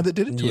on the guy that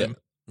did it to him.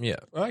 Yeah.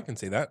 I can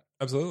see that.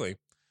 Absolutely.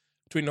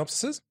 Tweet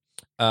synopsises?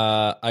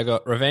 I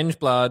got revenge,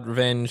 blood,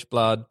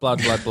 blood,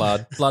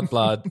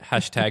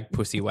 hashtag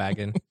pussy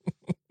wagon.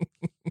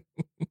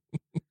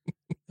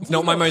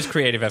 Not my most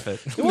creative effort.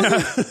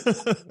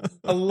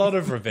 A lot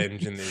of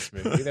revenge in this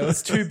movie. There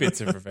was 2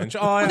 bits of revenge.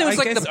 Oh, There was I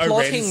like guess the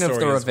plotting Oren's of the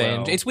story as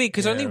revenge. well. It's weird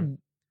because Yeah.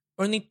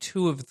 only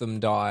 2 of them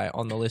die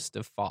on the list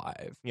of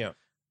 5. Yeah.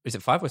 Is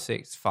it 5 or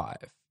 6? 5.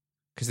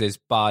 Because there's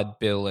Bard,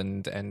 Bill,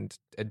 and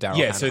Daryl.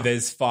 Yeah, so Hannah.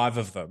 there's 5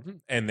 of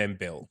them and then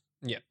Bill.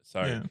 Yeah.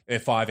 So Yeah. they're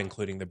 5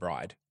 including the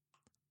bride.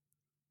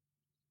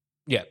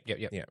 Yeah.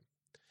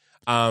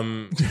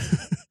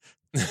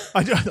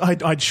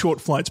 I'd short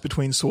flights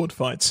between sword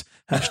fights.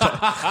 Hashtag.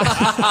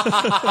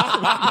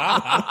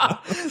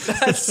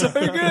 That's so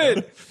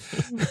good.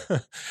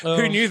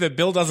 Who knew that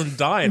Bill doesn't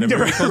die in a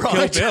movie called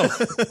Right. Kill Bill?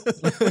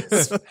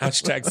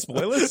 Hashtag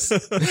spoilers.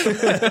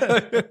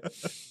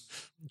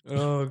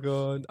 Oh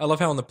god, I love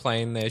how on the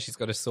plane there she's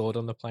got a sword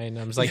on the plane.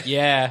 I was like,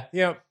 yeah,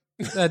 Yep.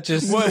 that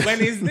just Well, when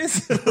is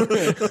this?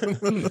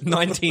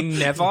 19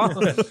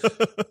 never.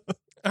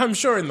 I'm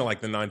sure in the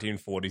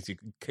 1940s you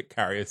could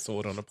carry a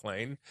sword on a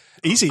plane.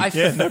 Easy. I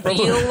Yeah, no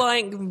problem. feel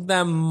like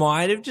that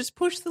might have just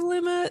pushed the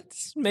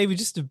limits, maybe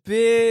just a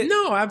bit.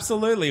 No,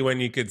 absolutely.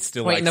 When you could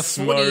still Wait, in the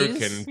smoke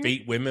 40s? and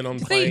beat women on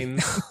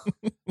planes.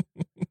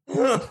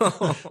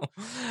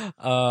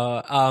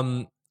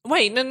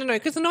 Wait, no,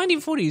 because the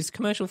 1940s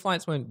commercial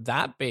flights weren't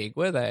that big,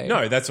 were they?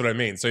 No, that's what I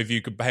mean. So if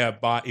you could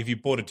if you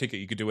bought a ticket,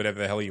 you could do whatever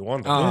the hell you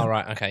wanted. Oh,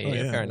 right. Okay.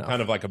 Yeah, yeah. fair enough.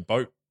 Kind of like a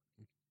boat.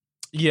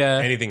 Yeah.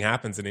 Anything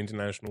happens in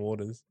international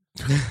waters.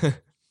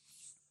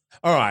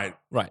 All right.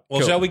 Right. Well,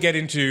 cool. shall we get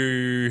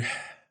into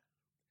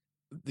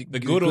the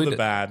good or the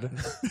bad?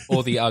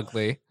 or the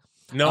ugly?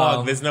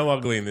 No, there's no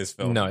ugly in this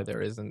film. No,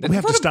 there isn't. We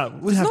have to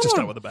start. We have to not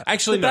start a- with the bad.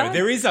 Actually, The no. bad?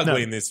 There is ugly No.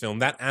 in this film.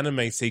 That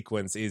anime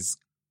sequence is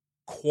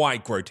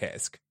quite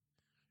grotesque.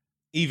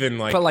 Even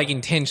but like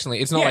intentionally,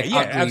 it's not ugly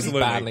absolutely.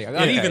 badly. And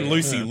Okay. even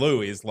Lucy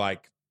Liu is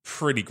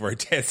pretty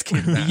grotesque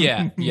in that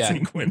Yeah.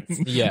 sequence.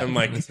 Yeah. I'm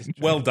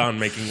well done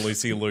making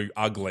Lucy Liu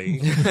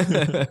ugly.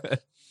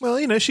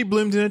 Well, she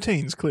bloomed in her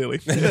teens, clearly.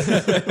 So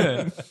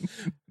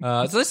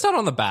let's start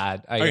on the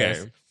bad, I guess.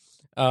 Okay.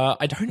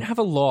 I don't have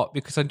a lot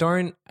because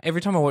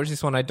every time I watch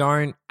this one, I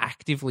don't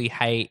actively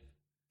hate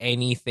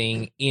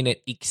anything in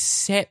it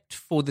except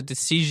for the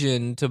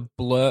decision to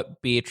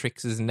blurt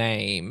Beatrix's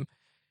name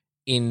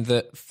in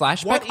the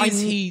flashback. What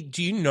is he?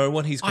 Do you know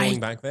what he's calling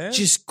back there?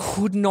 Just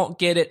could not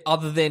get it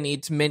other than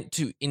it's meant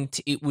to.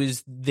 It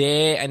was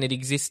there and it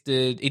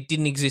existed. It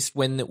didn't exist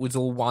when it was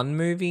all one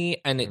movie,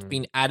 and it's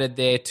been added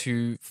there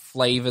to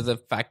flavor the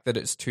fact that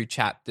it's 2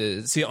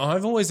 chapters. See,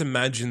 I've always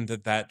imagined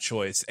that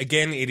choice.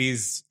 Again,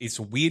 it's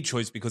a weird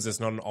choice because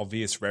it's not an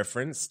obvious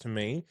reference to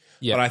me.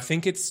 Yeah. But I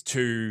think it's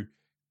to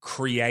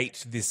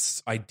create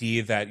this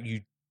idea that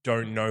you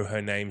don't know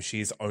her name, she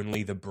is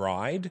only the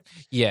bride.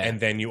 Yeah. And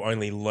then you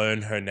only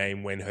learn her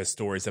name when her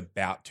story is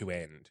about to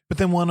end. But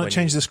then why not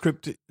change the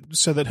script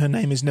so that her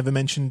name is never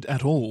mentioned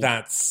at all?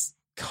 That's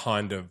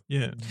kind of...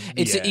 Yeah.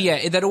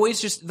 That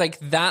always just, like,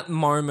 that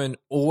moment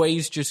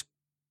always just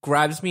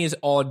grabs me as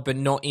odd, but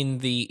not in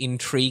the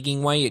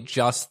intriguing way, it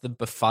just the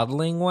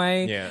befuddling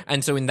way. Yeah.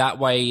 And so in that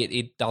way,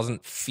 it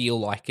doesn't feel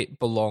like it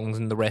belongs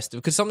in the rest of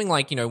it. Because something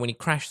like, when he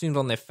crash zooms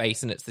on their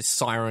face and it's the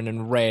siren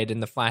and red and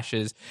the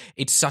flashes,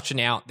 it's such an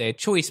out there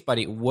choice, but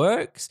it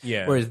works.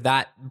 Yeah. Whereas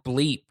that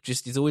bleep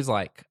just is always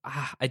like,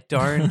 it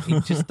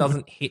just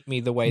doesn't hit me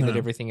the way that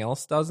everything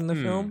else does in the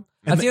film.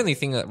 That's the only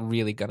thing that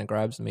really kind of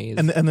grabs me. Is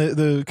And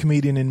the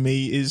comedian in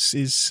me is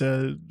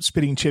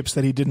spitting chips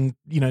that he didn't,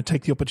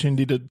 take the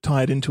opportunity to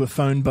tie it into a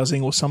phone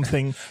buzzing or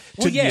something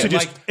to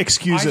just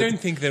excuse it. I don't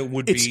think that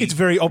would be... It's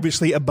very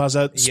obviously a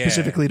buzzer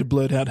specifically to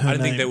blurt out her I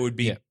don't name. think that would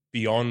be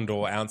beyond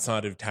or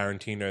outside of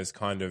Tarantino's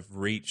kind of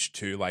reach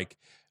to, like,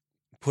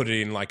 put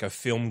it in, like, a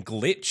film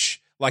glitch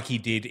like he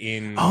did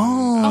in...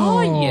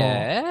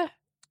 yeah.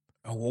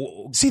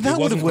 See, that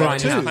would have worked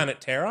too. Planet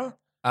Terror?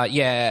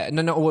 He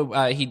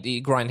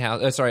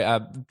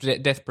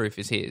Grindhouse. Death Proof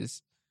is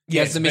his. He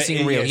has the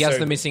missing reel. He has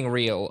the missing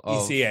reel.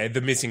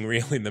 The missing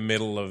reel in the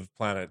middle of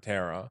Planet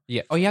Terror.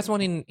 Yeah. Oh, he has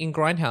one in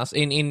Grindhouse.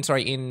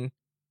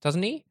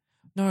 Doesn't he?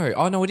 No.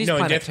 Oh no, it is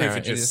Planet Death Terror.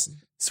 Proof it just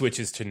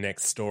switches to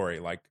next story.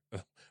 Like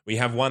we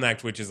have one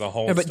act which is a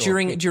whole. No, but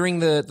story. during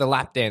the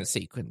lap dance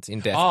sequence in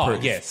Death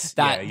Proof. Yes,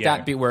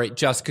 that bit where it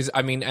just because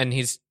and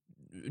his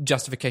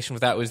justification for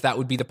that was that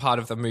would be the part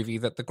of the movie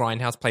that the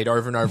Grindhouse played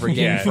over and over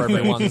again for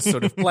everyone's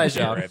sort of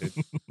pleasure.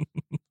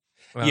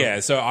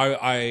 Well, so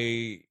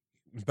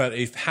but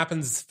it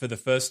happens for the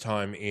first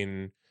time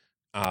in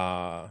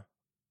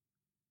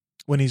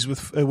when she's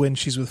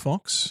with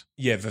Fox.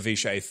 Yeah,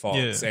 Vivica A.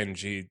 Fox, and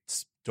she's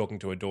talking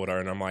to her daughter,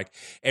 and I'm like,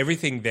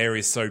 everything there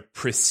is so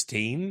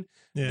pristine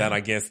that I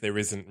guess there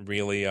isn't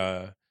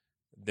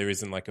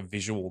like a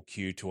visual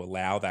cue to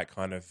allow that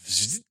kind of.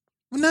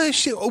 No,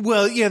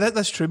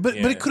 that's true, but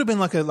it could have been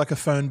like a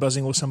phone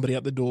buzzing or somebody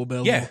at the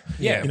doorbell. Yeah.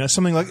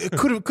 Something like it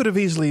could have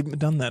easily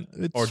done that.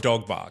 Or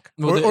dog bark,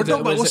 or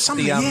dog bark, or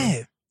something.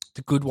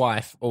 The Good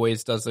Wife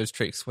always does those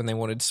tricks when they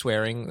wanted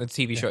swearing. The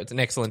TV show, it's an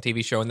excellent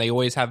TV show, and they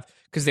always have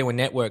because they were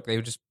network. They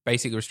were just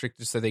basically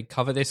restricted, so they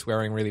cover their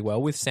swearing really well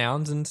with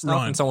sounds and stuff.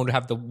 Right. And someone would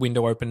have the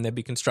window open, and there'd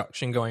be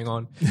construction going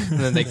on, and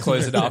then they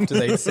close it after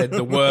they said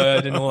the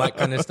word and all that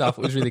kind of stuff.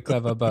 It was really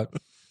clever, but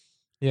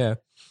yeah.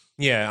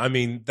 Yeah, I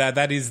mean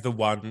that is the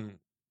one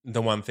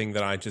thing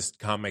that I just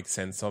can't make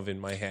sense of in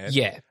my head.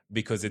 Yeah,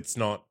 because it's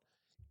not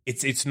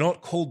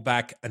called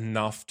back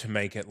enough to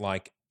make it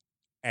like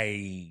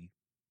a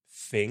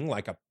thing,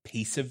 like a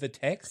piece of the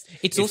text.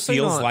 It also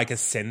feels like a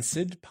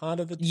censored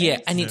part of the text. Yeah,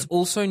 and it's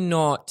also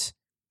not.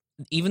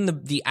 Even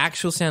the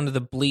actual sound of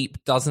the bleep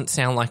doesn't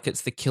sound like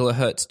it's the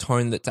kilohertz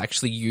tone that's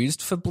actually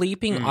used for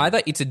bleeping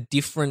either. It's a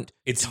different tone.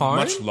 It's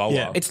much lower.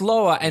 Yeah. It's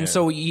lower, and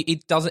so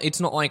it doesn't. It's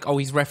not like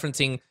he's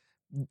referencing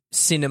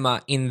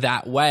cinema in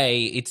that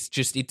way. It's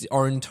just its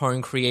own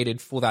tone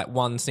created for that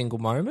one single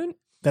moment.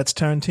 That's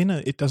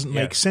Tarantino. It doesn't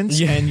make sense,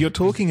 and you're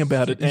talking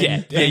about it.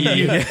 And,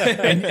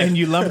 and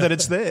you love that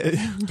it's there.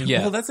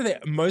 Yeah. Well, that's the thing.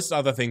 Most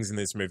other things in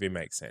this movie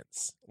make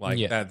sense.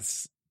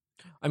 That's.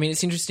 I mean,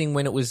 it's interesting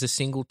when it was a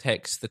single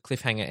text, the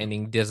cliffhanger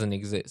ending doesn't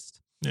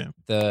exist. Yeah.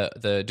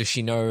 The does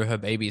she know her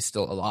baby is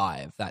still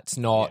alive? That's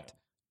not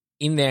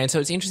in there. And so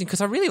it's interesting because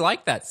I really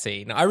like that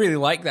scene. I really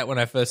liked that when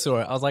I first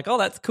saw it. I was like, oh,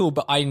 that's cool.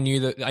 But I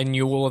knew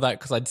all of that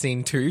because I'd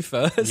seen 2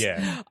 first.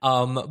 Yeah.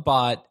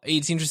 But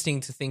it's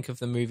interesting to think of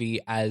the movie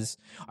as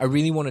I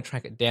really want to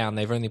track it down.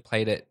 They've only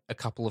played it a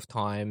couple of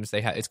times.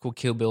 It's called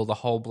Kill Bill, The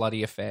Whole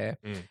Bloody Affair.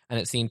 And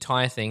it's the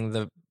entire thing.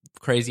 The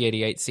Crazy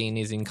 88 scene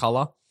is in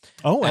color.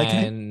 Oh,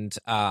 okay. And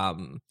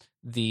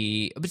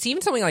but it's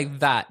even something like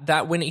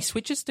that when he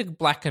switches to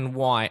black and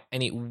white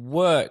and it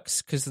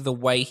works because of the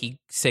way he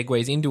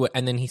segues into it,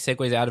 and then he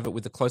segues out of it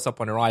with the close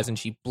up on her eyes and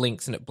she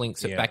blinks and it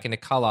blinks it back into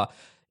color,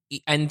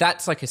 and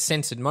that's like a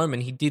censored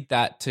moment. He did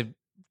that to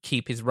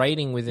keep his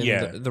rating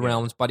within the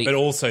realms, but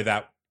also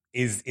that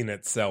is in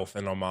itself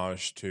an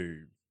homage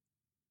to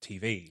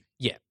TV.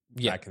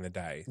 Back in the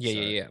day.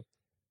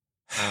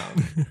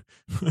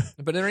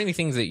 But are there any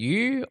things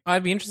that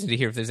I'd be interested to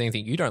hear if there's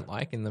anything you don't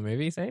like in the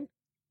movie scene?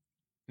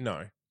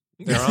 No,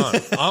 there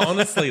aren't.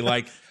 Honestly,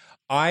 like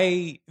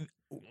I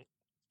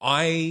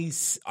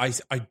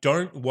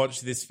don't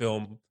watch this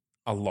film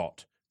a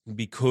lot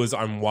because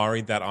I'm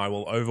worried that I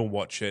will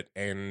overwatch it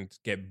and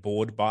get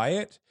bored by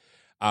it.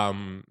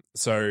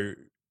 So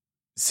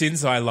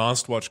since I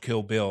last watched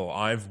Kill Bill,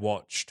 I've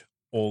watched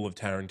all of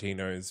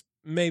Tarantino's,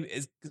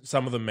 maybe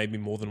some of them maybe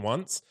more than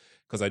once,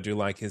 because I do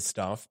like his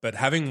stuff. But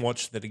having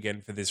watched it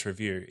again for this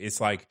review,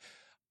 it's like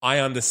I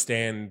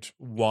understand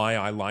why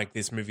I like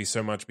this movie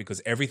so much,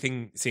 because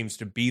everything seems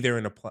to be there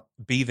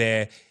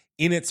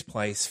in its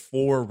place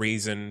for a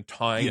reason,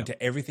 tying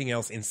to everything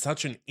else in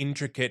such an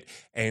intricate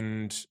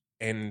and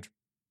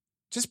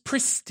just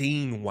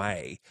pristine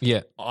way.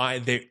 Yeah.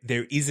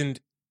 There isn't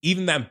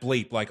even that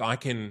bleep. Like, I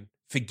can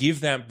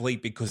forgive that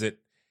bleep because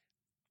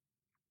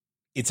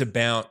it's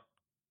about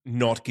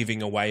not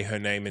giving away her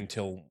name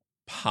until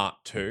part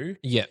 2.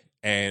 Yeah.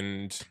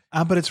 And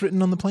but it's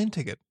written on the plane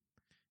ticket.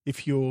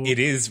 It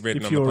is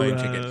written on the plane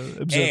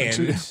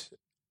ticket.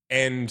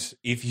 And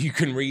if you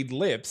can read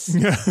lips,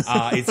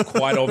 it's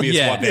quite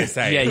obvious what they're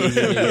saying.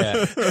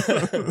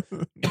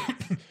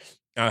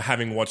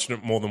 Having watched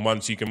it more than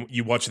once,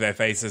 you watch their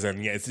faces,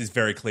 and it's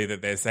very clear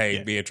that they're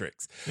saying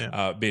Beatrice.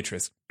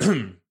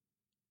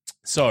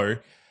 So,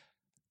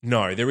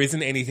 no, there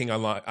isn't anything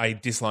I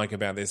dislike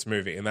about this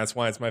movie, and that's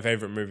why it's my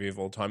favorite movie of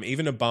all time,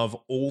 even above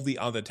all the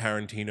other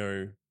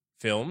Tarantino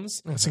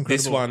films. That's incredible.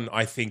 This one,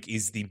 I think,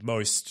 is the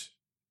most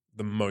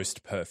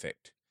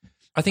perfect.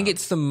 I think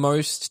it's the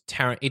most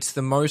it's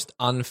the most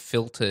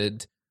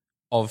unfiltered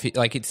of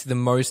it's the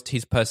most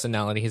his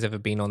personality has ever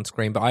been on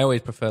screen. But I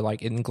always prefer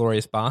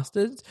Inglourious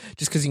Bastards,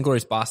 just because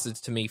Inglourious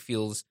Bastards to me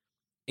feels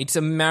it's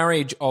a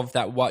marriage of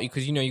that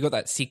because you got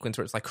that sequence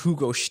where it's like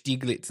Hugo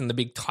Stiglitz and the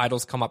big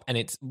titles come up and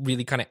it's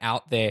really kind of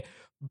out there,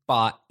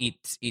 but it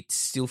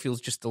still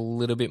feels just a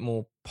little bit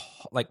more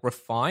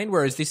refined.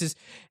 Whereas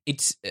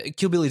it's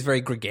Kill Bill is very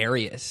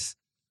gregarious,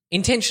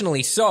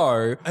 intentionally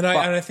so. And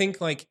I think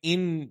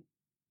in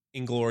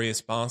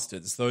Inglourious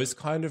Bastards, those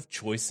kind of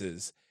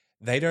choices,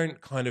 they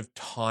don't kind of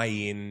tie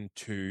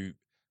into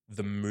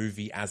the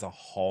movie as a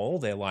whole.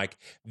 They're like,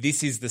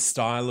 this is the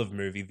style of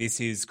movie. This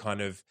is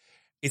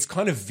it's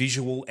kind of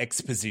visual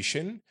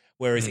exposition.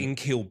 Whereas in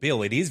Kill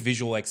Bill, it is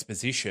visual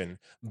exposition,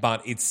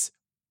 but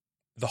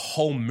the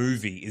whole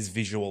movie is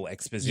visual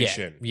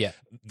exposition. Yeah.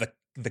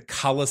 The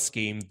color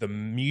scheme, the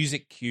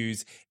music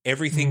cues,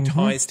 everything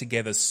ties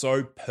together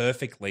so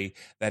perfectly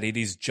that it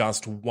is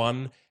just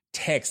one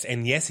text.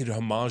 And yes, it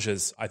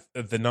homages,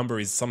 the number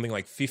is something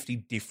like 50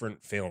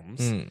 different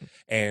films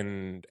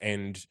and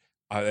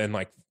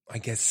I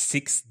guess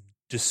 6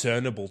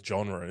 discernible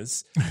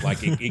genres.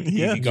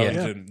 You go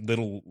into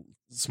little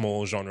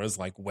small genres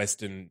like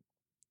Western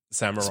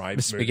samurai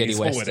spaghetti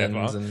movies or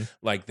whatever.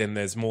 westerns Then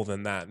there's more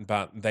than that,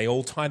 but they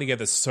all tie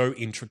together so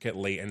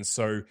intricately and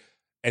so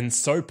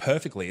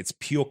perfectly. It's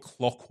pure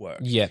clockwork.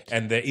 Yeah.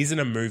 And there isn't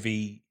a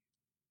movie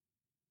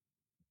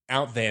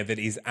out there that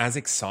is as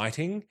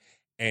exciting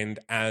and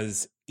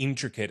as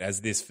intricate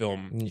as this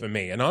film for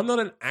me. And I'm not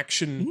an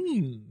action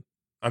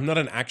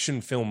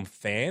film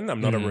fan.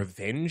 I'm not a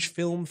revenge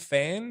film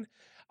fan.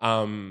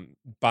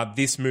 But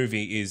this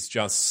movie is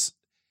just,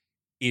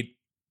 it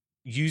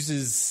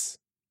uses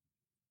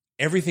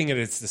everything at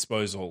its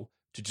disposal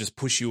to just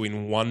push you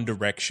in one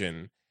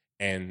direction.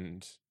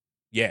 And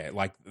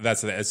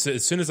that's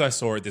as soon as I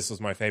saw it, this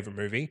was my favorite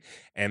movie.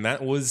 And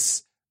that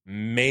was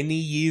many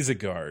years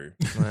ago.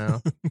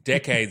 Wow.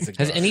 Decades ago.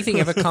 Has anything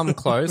ever come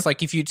close?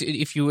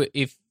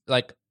 If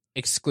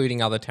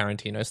excluding other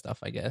Tarantino stuff,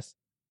 I guess.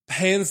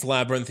 Pan's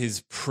Labyrinth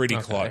is pretty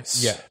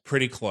close. Yeah.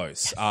 Pretty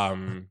close.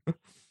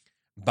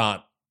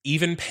 But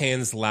even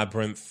Pan's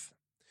Labyrinth,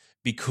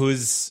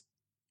 because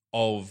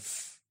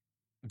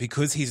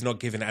he's not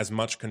given as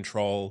much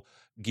control,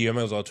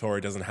 Guillermo del Toro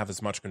doesn't have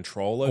as much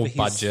control over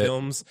his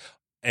films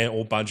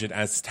or budget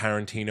as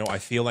Tarantino. I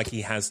feel like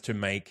he has to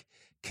make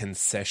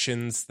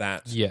concessions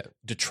that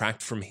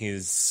detract from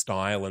his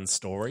style and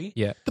story.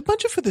 Yeah. The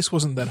budget for this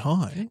wasn't that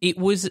high. It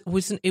was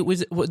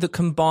the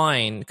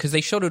combined, because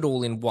they shot it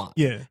all in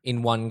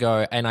one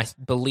go, and I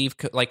believe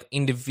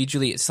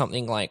individually it's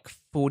something like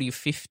 40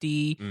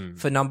 50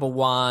 for number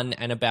 1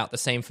 and about the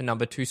same for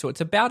number 2, so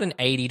it's about an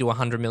 $80 to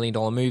 $100 million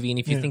movie. And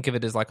if you think of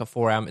it as like a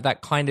 4-hour, that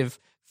kind of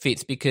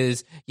fits,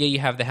 because you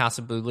have the House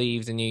of Blue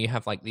Leaves and you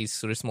have these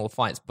sort of small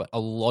fights, but a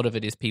lot of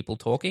it is people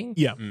talking.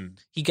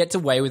 He gets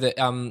away with it.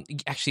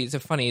 Actually,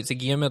 it's a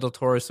Guillermo del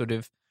Toro sort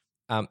of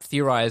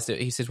theorized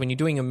it. He says when you're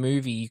doing a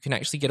movie, you can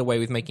actually get away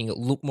with making it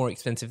look more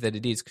expensive than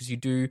it is, because you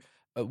do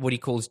what he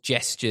calls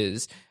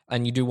gestures,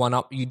 and you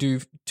do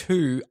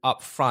 2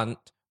 up front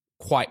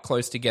quite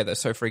close together.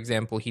 So for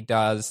example, he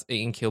does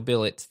in Kill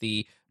Bill, it's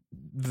the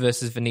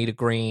versus Vanita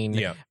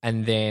Green,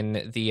 and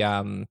then the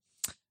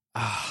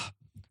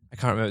I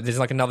can't remember. There's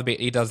another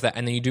bit he does that,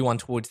 and then you do one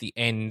towards the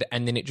end,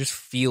 and then it just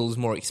feels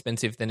more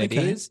expensive than it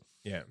is.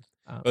 Yeah.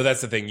 Well,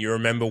 that's the thing. You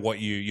remember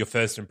your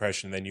first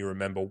impression, then you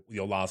remember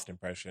your last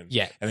impression.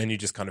 Yeah. And then you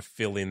just kind of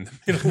fill in the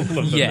middle of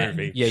the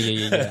movie.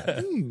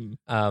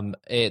 Yeah.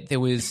 There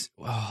was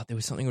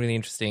something really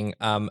interesting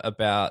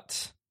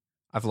about,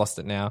 I've lost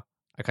it now.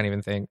 I can't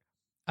even think.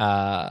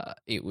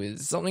 It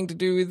was something to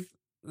do with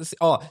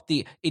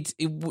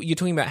you're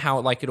talking about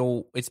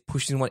how it's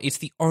pushed in one. It's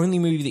the only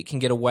movie that can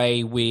get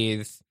away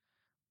with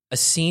a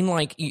scene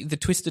like the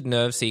Twisted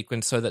Nerve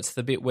sequence, so that's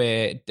the bit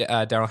where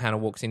Daryl Hannah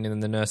walks in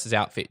the nurse's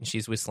outfit and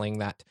she's whistling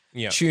that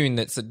tune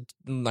that's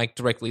like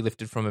directly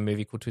lifted from a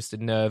movie called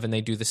Twisted Nerve, and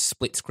they do the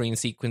split screen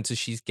sequence as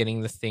she's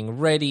getting the thing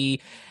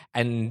ready,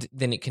 and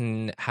then it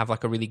can have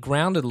like a really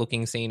grounded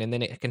looking scene, and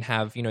then it can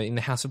have, you know, in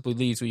the House of Blue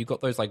Leaves where you've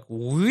got those like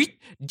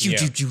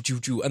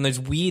and those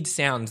weird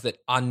sounds that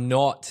are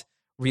not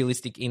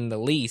realistic in the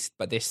least,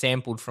 but they're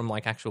sampled from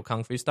like actual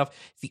kung fu stuff.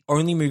 It's the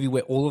only movie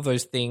where all of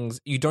those things,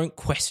 you don't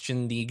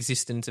question the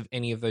existence of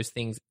any of those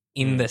things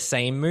in the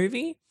same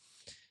movie.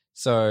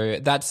 So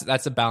that's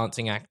a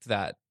balancing act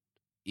that,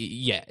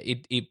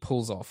 it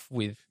pulls off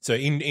with. So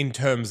in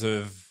terms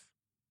of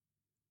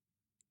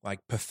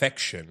like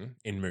perfection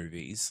in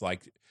movies,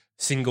 like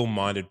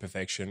single-minded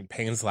perfection,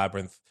 Pan's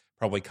Labyrinth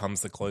probably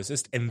comes the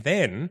closest, and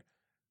then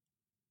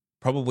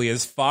probably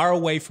as far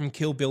away from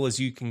Kill Bill as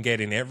you can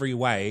get in every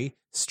way,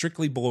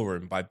 Strictly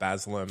Ballroom by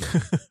Baz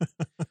Luhrmann,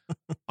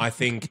 I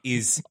think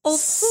is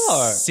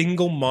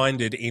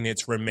single-minded in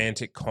its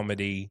romantic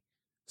comedy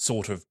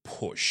sort of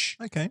push.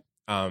 Okay.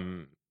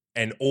 And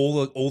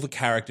all the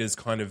characters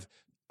kind of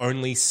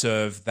only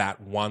serve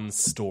that one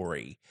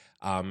story,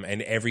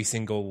 and every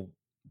single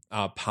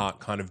part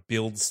kind of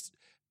builds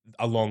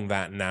along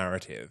that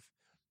narrative.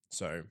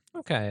 So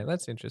okay,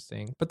 that's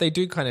interesting. But they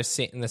do kind of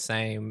sit in the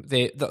same.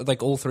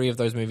 Like all three of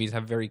those movies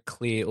have very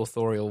clear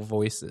authorial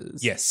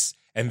voices. Yes,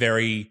 and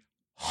very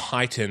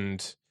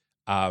heightened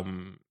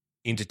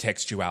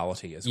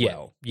intertextuality as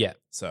well. Yeah.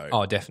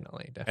 So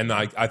definitely. And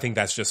I think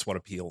that's just what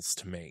appeals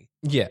to me.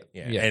 Yeah.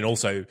 And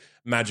also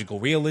magical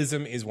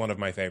realism is one of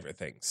my favorite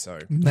things. So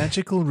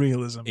magical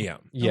realism. Yeah.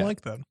 I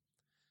like that.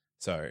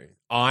 So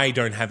I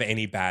don't have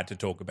any bad to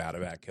talk about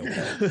Kill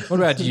Bill. What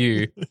about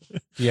you?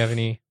 Do you have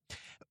any?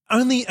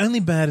 Only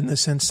bad in the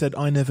sense that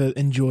I never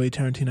enjoy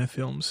Tarantino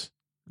films.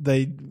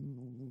 Do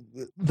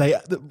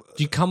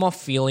you come off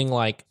feeling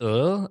like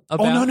about?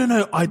 Oh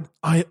no!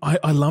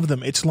 I love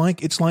them. It's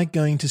like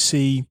going to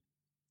see,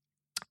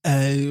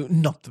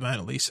 not the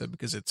Mona Lisa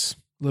because it's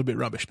a little bit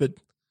rubbish, but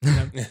you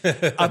know,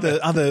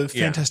 other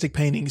fantastic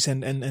paintings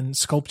and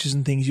sculptures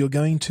and things. You're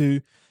going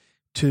to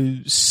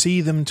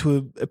see them,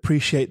 to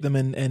appreciate them,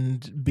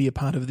 and be a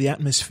part of the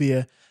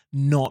atmosphere,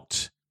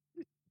 not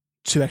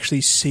to actually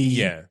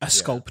see a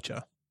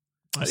sculpture.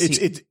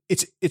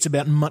 It's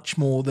about much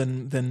more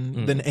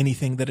than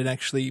anything that it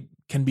actually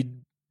can be,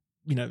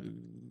 you know.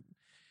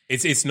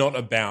 It's not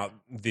about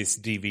this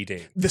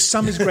DVD. The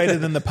sum is greater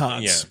than the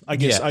parts. I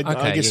guess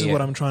is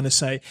what I'm trying to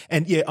say.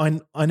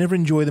 And I never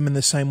enjoy them in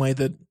the same way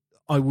that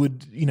I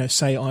would, you know,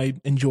 say I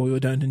enjoy or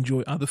don't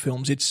enjoy other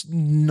films. It's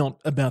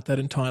not about that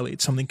entirely.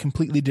 It's something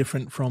completely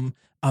different from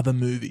other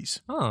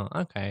movies. Oh,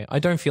 okay. I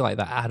don't feel like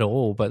that at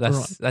all, but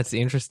that's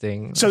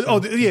interesting. So,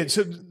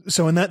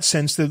 so in that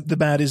sense, the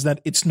bad is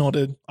that it's not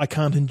I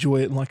can't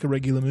enjoy it like a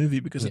regular movie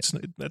because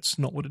that's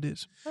not what it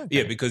is. Okay.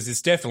 Yeah, because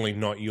it's definitely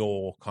not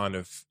your kind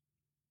of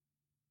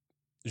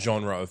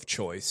genre of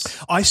choice.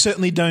 I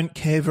certainly don't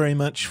care very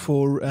much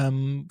for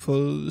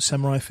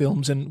samurai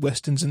films and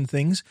westerns and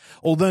things.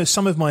 Although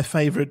some of my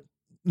favorite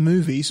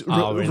movies,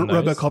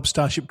 RoboCop,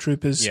 Starship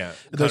Troopers,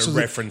 those kind of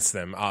reference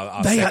them.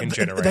 Are second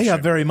generation. They are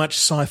very much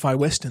sci-fi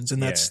westerns,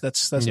 and that's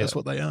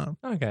what they are.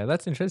 Okay,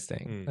 that's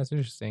interesting. That's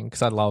interesting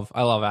because I love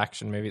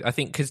action movies. I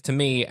think because to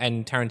me,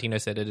 and Tarantino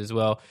said it as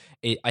well.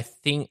 I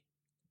think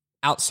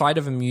outside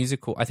of a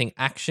musical, I think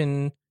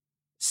action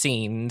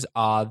scenes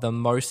are the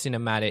most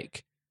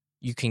cinematic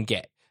you can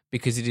get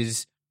because it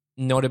is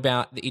not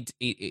about it.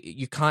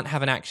 You can't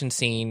have an action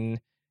scene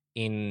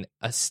in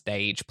a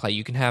stage play.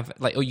 You can have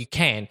you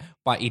can,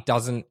 but it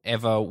doesn't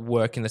ever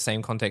work in the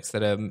same context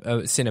that a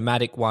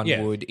cinematic one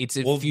would. It's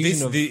a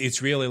fusion of.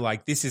 It's really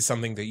like this is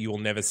something that you will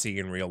never see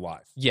in real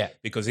life. Yeah,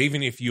 because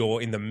even if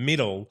you're in the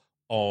middle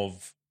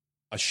of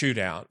a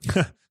shootout,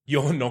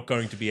 you're not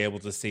going to be able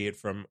to see it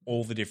from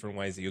all the different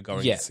ways that you're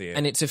going to see it.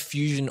 And it's a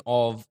fusion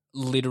of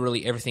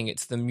literally everything.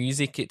 It's the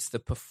music, it's the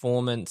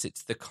performance,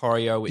 it's the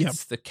choreo,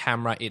 it's the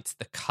camera, it's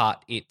the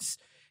cut, it's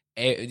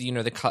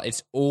the cut.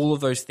 It's all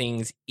of those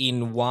things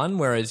in one.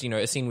 Whereas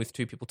a scene with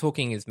two people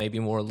talking is maybe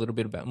a little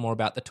bit more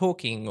about the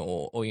talking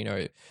or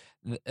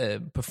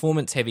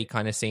performance heavy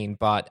kind of scene.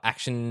 But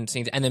action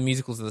scenes and the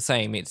musicals are the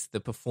same. It's the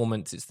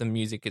performance, it's the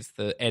music, it's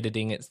the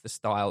editing, it's the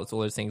style, it's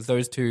all those things.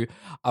 Those two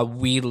are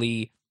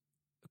weirdly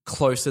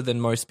closer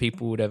than most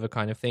people would ever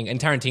kind of think. And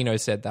Tarantino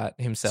said that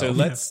himself. So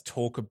let's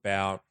talk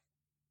about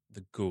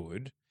the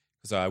good,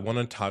 because I want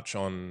to touch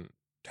on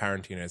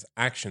Tarantino's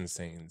action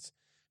scenes,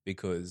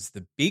 because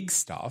the big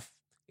stuff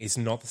is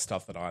not the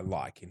stuff that I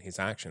like in his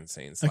action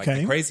scenes. Like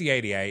the Crazy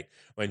 88,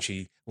 when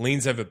she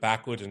leans over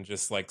backward and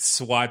just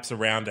swipes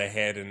around her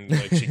head and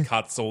she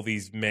cuts all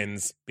these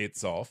men's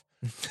bits off.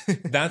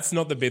 That's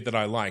not the bit that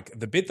I like.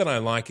 The bit that I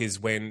like is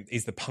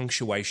the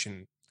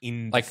punctuation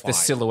in the fight. The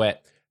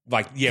silhouette.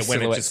 When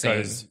it just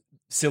goes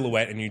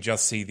silhouette and you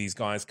just see these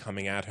guys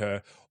coming at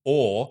her,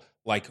 or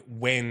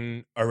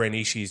when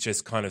Orenishi is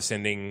just kind of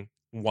sending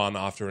one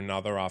after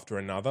another.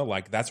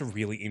 That's a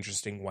really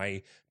interesting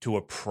way to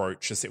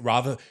approach it.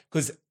 Rather,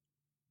 because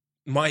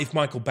if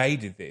Michael Bay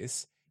did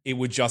this, it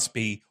would just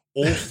be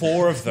all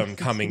four of them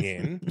coming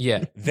in.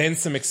 Yeah. Then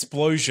some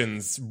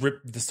explosions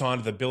rip the side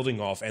of the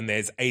building off, and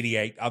there's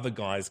 88 other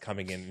guys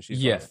coming in, and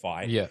she's going to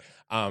fight. Yeah.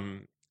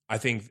 I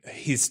think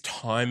his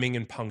timing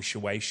and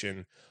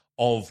punctuation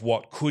of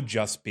what could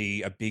just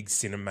be a big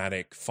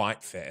cinematic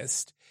fight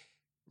fest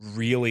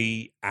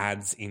really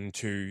adds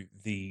into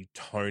the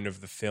tone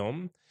of the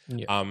film.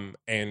 Yeah.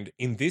 And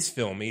in this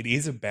film, it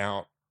is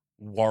about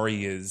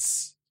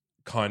warriors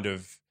kind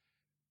of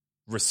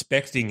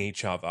respecting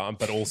each other,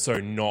 but also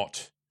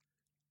not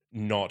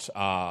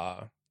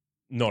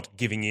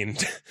giving in.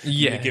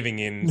 Giving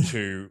in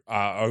to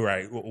all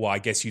right. Well, I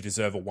guess you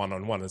deserve a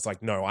one-on-one. It's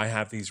like, no, I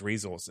have these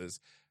resources.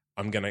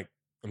 I'm gonna.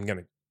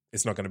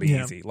 It's not going to be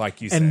easy,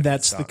 like you said. And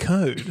that's the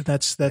code.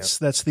 That's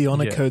the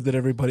honor code that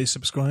everybody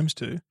subscribes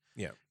to.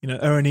 Yeah.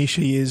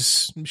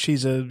 Uranishi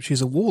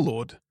she's a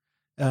warlord,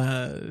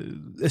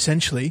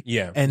 essentially.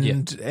 Yeah.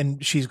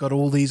 And she's got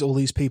all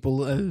these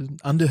people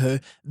under her.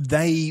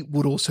 They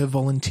would also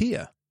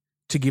volunteer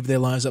to give their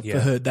lives up for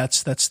her.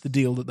 That's the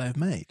deal that they've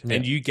made.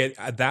 And you get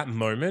at that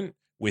moment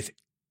with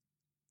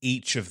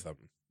each of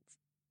them,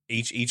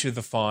 each of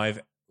the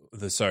five,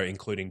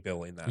 including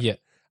Bill in that. Yeah.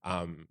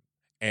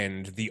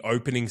 And the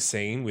opening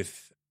scene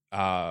with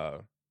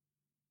Vivica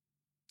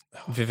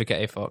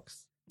A.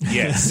 Fox.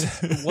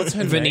 Yes. What's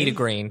her name? Vanita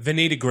Green.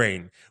 Vanita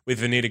Green.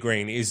 With Vanita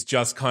Green is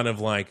just kind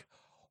of like,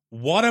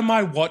 what am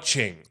I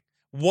watching?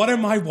 What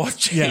am I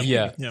watching?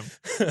 Yeah.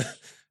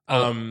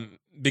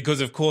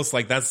 Because of course,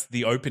 like that's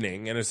the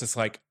opening, and it's just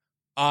like,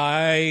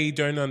 I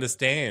don't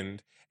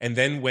understand. And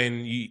then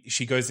when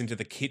she goes into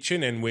the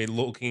kitchen and we're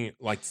looking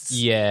like,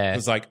 it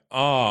was like,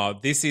 I'm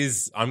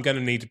going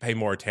to need to pay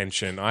more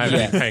attention. I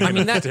haven't been paying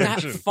enough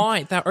attention.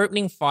 That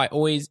opening fight,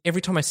 always,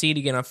 every time I see it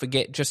again, I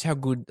forget just how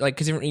good, like,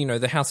 because,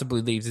 the House of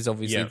Blue Leaves is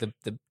obviously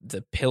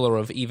the pillar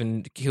of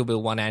even Kill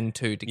Bill 1 and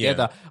 2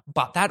 together. Yeah.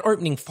 But that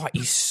opening fight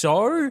is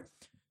so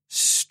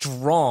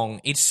strong.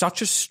 It's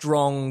such a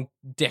strong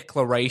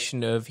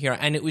declaration of hero.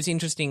 And it was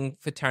interesting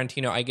for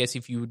Tarantino, I guess,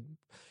 if you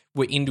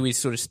were into his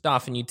sort of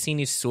stuff and you'd seen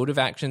his sort of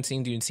action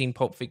scenes, you'd seen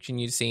Pulp Fiction,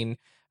 you'd seen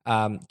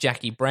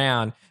Jackie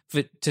Brown,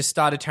 to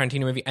start a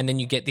Tarantino movie, and then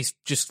you get this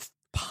just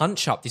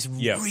punch up, this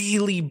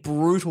really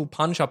brutal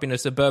punch up in a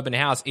suburban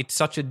house. It's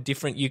such a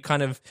different, you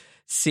kind of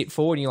sit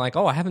forward and you're like,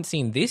 I haven't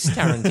seen this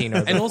Tarantino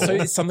before. And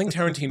also, something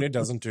Tarantino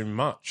doesn't do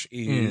much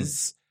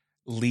is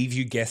leave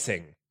you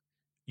guessing.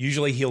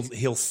 Usually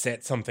he'll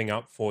set something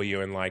up for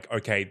you and like,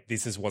 okay,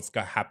 this is what's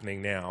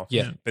happening now.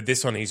 Yeah. But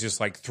this one, he's just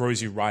like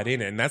throws you right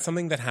in. And that's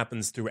something that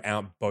happens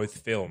throughout both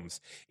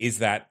films, is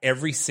that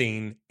every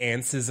scene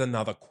answers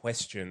another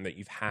question that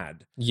you've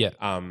had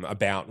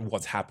about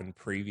what's happened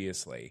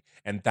previously.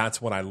 And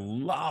that's what I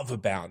love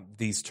about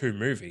these two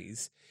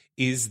movies,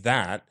 is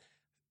that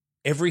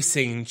every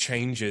scene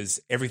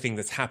changes everything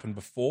that's happened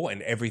before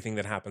and everything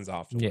that happens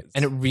afterwards. Yeah.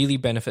 And it really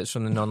benefits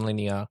from the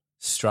nonlinear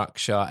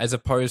structure, as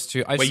opposed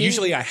to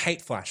usually I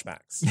hate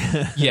flashbacks.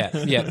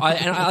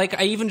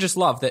 I even just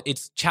love that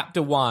it's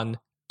chapter 1,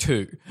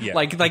 2. Yeah.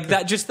 Like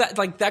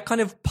that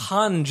kind of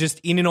pun just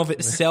in and of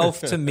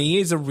itself to me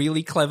is a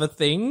really clever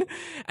thing,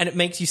 and it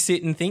makes you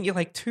sit and think. You're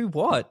like, 2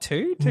 what?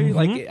 2?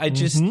 Like I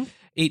just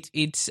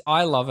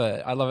I love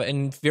it.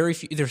 And very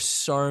few. There's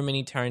so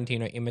many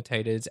Tarantino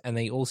imitators, and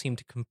they all seem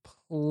to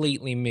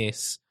completely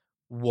miss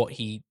what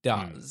he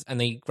does, and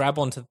they grab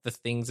onto the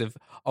things of,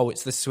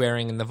 it's the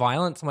swearing and the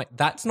violence. I'm like,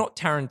 that's not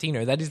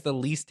Tarantino. That is the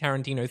least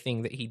Tarantino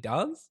thing that he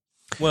does.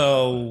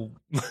 Well,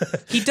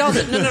 he does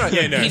it. No.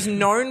 He's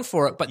known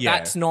for it, but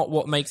that's not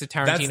what makes a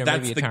Tarantino movie.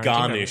 That's the Tarantino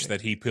garnish movie.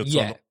 that he puts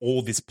on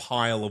all this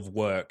pile of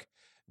work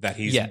that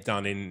he's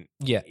done in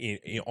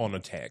on a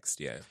text.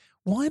 Yeah.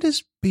 Why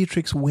does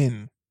Beatrix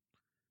win?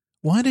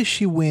 Why does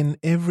she win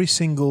every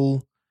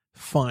single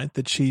fight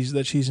that she's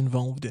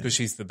involved in? Because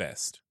she's the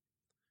best.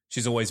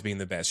 She's always been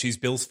the best. She's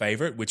Bill's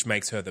favorite, which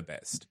makes her the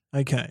best.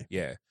 Okay.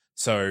 Yeah.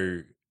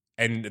 So,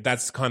 and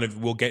that's kind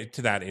of, we'll get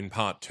to that in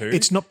part 2.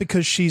 It's not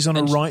because she's on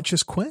a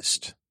righteous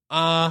quest?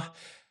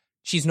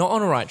 She's not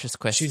on a righteous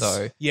quest,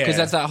 though. Yeah. Because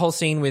that's that whole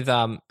scene with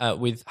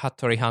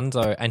Hattori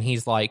Hanzo, and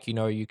he's like,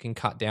 you can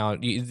cut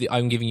down,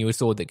 I'm giving you a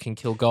sword that can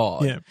kill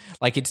God. Yeah.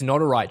 Like, it's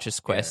not a righteous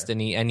quest, and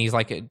he's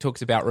like, it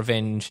talks about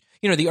revenge.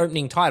 The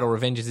opening title,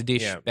 Revenge is a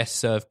Dish Best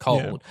Served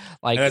Cold. Yeah.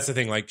 Like, and that's the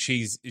thing, like,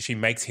 she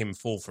makes him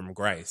fall from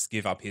grace,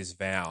 give up his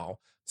vow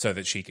so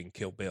that she can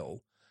kill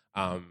Bill.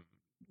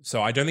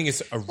 So I don't think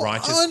it's a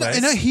righteous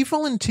quest. No, he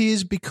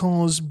volunteers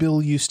because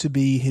Bill used to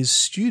be his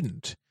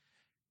student.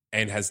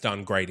 And has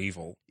done great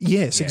evil.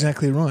 Yes,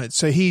 exactly right.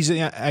 So he's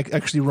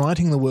actually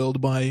righting the world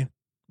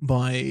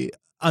by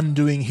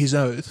undoing his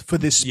oath for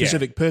this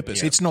specific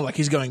purpose. Yeah. It's not like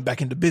he's going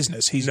back into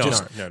business. He's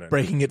just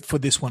breaking it for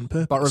this one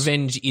purpose. But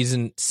revenge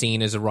isn't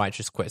seen as a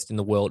righteous quest in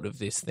the world of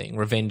this thing.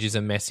 Revenge is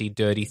a messy,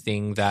 dirty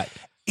thing that...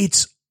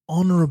 It's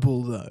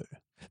honorable, though.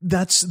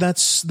 That's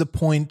the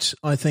point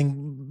I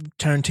think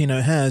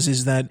Tarantino has,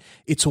 is that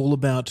it's all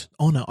about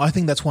honor. I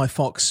think that's why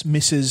Fox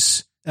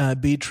misses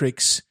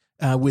Beatrix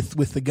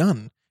with the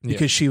gun.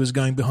 because she was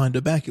going behind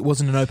her back. It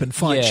wasn't an open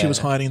fight. Yeah. She was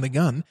hiding the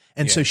gun.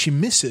 And so Yeah. she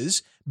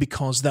misses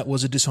because that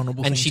was a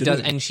dishonorable And thing she to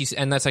does, do.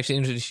 and that's actually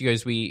interesting. She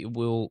goes,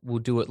 we'll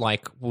do it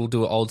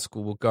old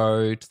school. We'll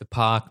go to the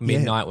park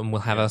midnight when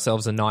we'll have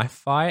ourselves a knife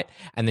fight,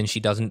 and then she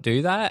doesn't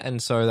do that,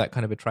 and so that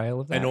kind of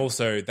betrayal of that. And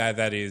also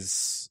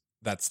that's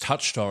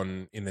touched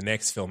on in the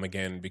next film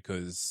again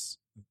because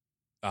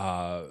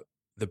the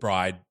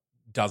bride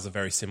does a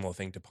very similar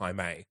thing to Pai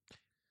Mei.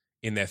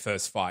 In their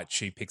first fight,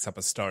 she picks up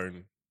a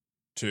stone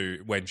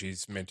to when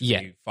she's meant to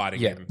be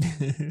fighting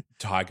him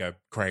tiger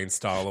crane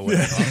style or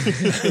whatever.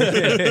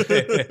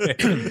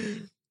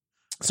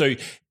 So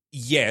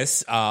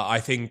yes, I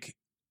think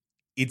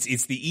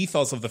it's the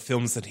ethos of the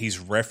films that he's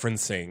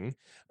referencing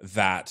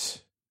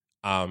that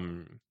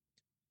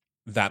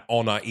that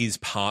honor is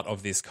part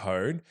of this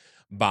code,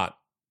 but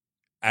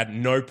at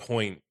no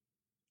point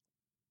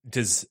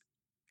does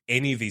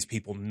any of these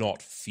people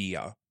not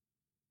fear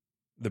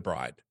the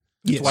bride.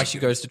 That's Yes. why she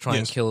goes to try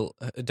and Yes. kill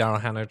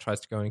Daryl Hannah tries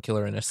to go and kill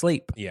her in her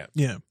sleep. Yeah.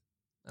 Yeah.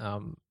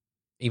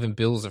 Even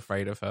Bill's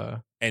afraid of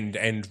her.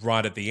 And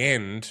right at the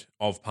end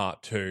of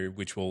part 2,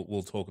 which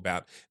we'll talk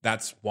about,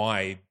 that's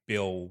why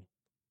Bill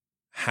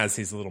has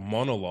his little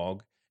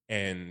monologue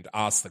and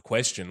asks the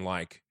question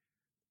like,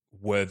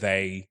 were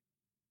they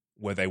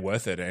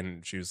worth it?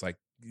 And she was like,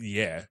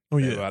 yeah. Oh,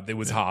 yeah. It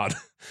was hard.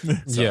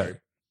 Yeah.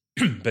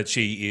 But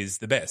she is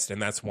the best,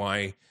 and that's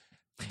why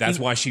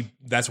she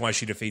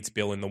defeats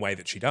Bill in the way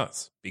that she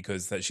does,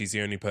 because that she's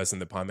the only person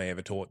that Pai Mei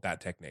ever taught that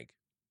technique.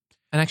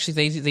 And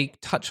actually, they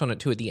touch on it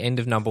too at the end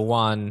of number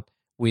 1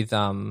 with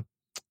Bud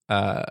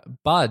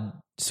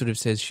sort of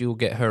says she'll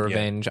get her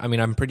revenge. I mean,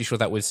 I'm pretty sure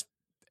that was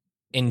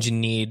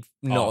engineered,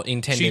 not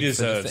intended. She for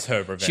deserves her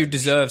revenge. She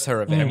deserves her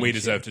revenge, And we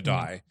deserve to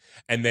die.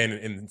 And then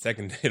in the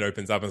second, it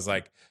opens up and it's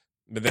like,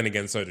 but then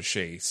again, so does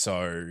she.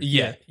 So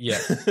yeah.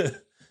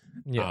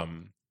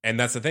 And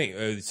that's the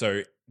thing.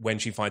 So when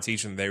she fights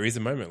each of them, there is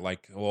a moment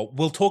like, well,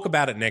 we'll talk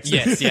about it next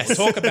week. Yes.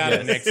 We'll talk about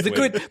it next The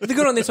week.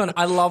 good on this one,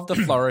 I love the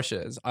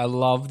flourishes. I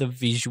love the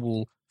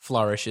visual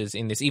flourishes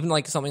in this. Even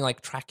like something like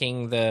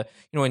tracking the,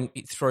 when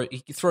he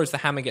throws the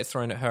hammer, gets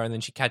thrown at her, and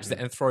then she catches it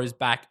and throws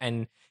back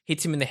and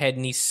hits him in the head,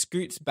 and he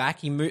scoots back.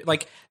 He moves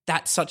like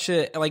that's such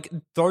a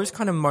those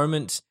kind of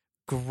moments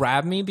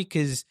grab me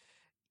because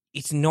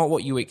it's not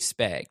what you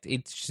expect.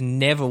 It's just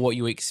never what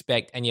you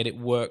expect, and yet it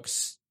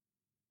works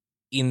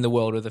in the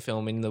world of the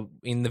film, in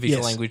the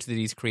visual language that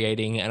he's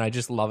creating, and I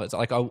just love it. So,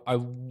 like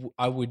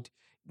I would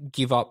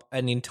give up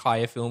an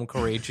entire film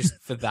career just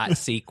for that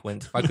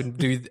sequence. If I could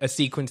do a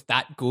sequence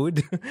that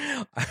good,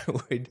 I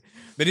would.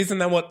 But isn't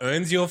that what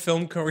earns your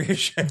film career,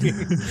 Shane?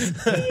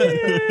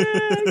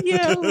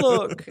 Yeah.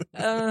 Look,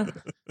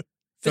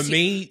 For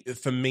me,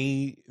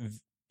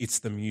 it's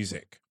the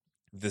music,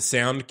 the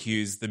sound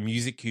cues, the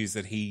music cues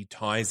that he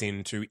ties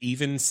into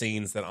even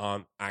scenes that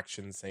aren't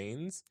action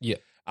scenes. Yeah.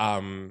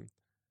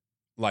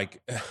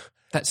 Like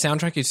that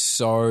soundtrack is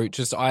so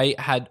just. I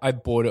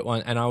bought it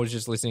one, and I was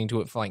just listening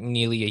to it for like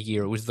nearly a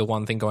year. It was the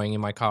one thing going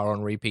in my car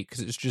on repeat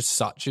because it's just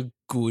such a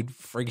good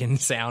friggin'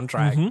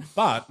 soundtrack.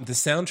 But the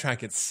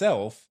soundtrack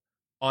itself,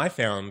 I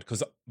found,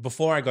 because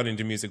before I got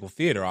into musical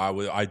theatre, I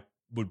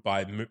would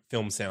buy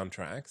film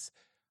soundtracks.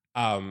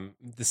 The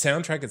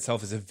soundtrack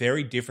itself is a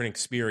very different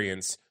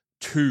experience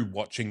to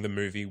watching the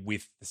movie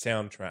with the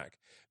soundtrack,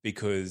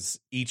 because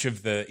each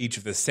of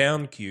the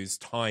sound cues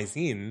ties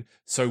in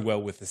so well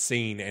with the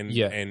scene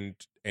and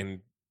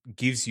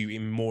gives you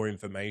more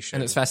information.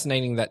 And it's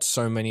fascinating that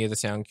so many of the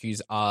sound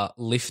cues are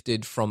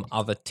lifted from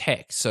other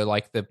texts. So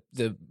like the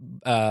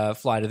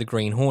Flight of the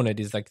Green Hornet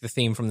is like the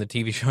theme from the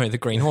TV show The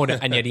Green Hornet,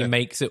 and yet he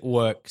makes it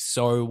work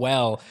so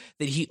well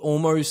that he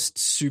almost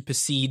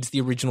supersedes the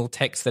original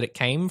text that it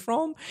came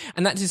from.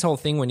 And that's his whole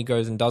thing when he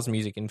goes and does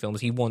music in films.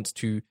 He wants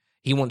to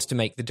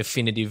make the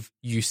definitive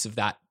use of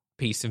that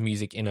piece of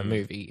music in a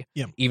movie,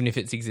 even if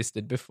it's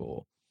existed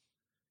before.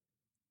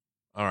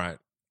 All right,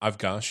 I've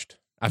gushed.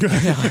 I've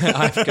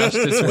gushed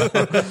as well.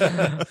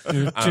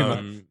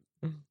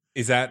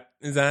 Is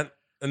that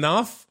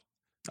enough?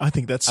 I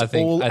think that's I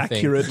think-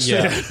 accurate.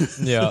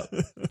 Yeah.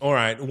 All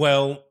right.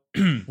 Well,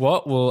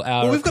 What will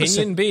our we've got a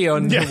opinion be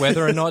on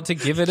whether or not to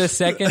give it a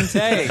second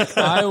take?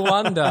 I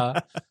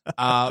wonder.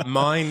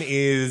 mine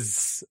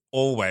is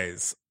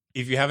always,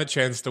 if you have a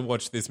chance to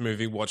watch this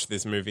movie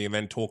and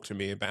then talk to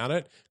me about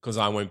it, because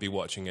I won't be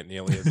watching it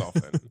nearly as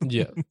often.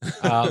 Yeah.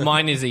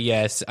 Mine is a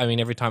yes. I mean,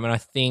 every time. And I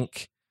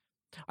think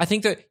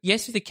that,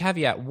 yes, with the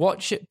caveat,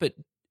 watch it, but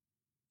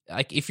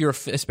like if you're,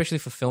 especially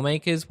for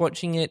filmmakers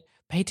watching it,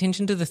 pay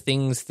attention to the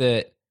things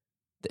the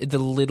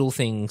little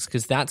things,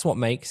 because that's what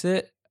makes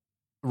it,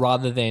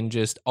 rather than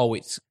just,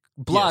 it's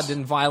blood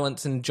and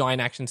violence and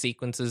giant action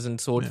sequences and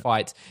sword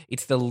fights.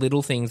 It's the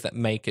little things that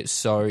make it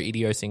so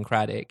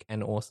idiosyncratic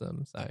and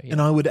awesome. So, yeah.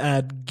 And I would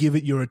add, give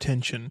it your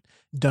attention.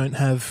 Don't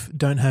have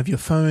your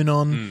phone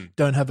on.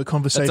 Don't have a That's a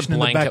conversation in the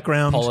blanket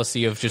background.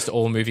 policy of just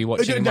all movie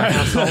watching in my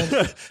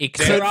household.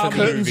 Except There are for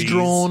Curtains movies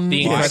drawn.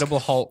 The like- Incredible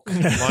Hulk.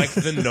 like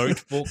The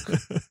Notebook,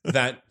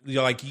 that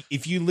you're like,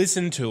 if you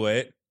listen to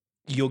it,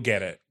 you'll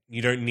get it.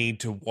 You don't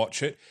need to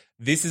watch it.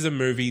 this is a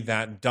movie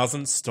that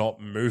doesn't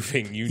stop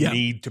moving. You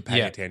need to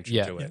pay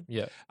attention to it.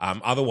 Yeah.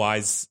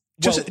 Otherwise,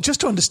 just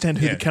to understand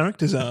who the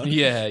characters are.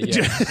 Yeah.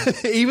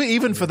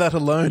 even for that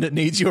alone, it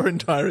needs your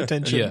entire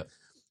attention. Yeah.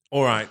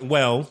 all right.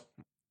 Well,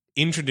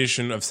 in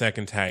tradition of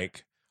Second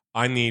Take,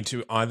 I need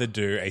to either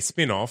do a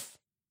spin-off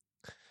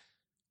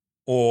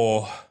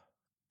or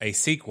a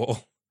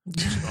sequel,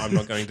 which I'm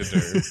not going to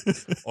do,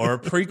 or a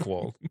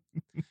prequel,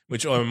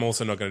 which I'm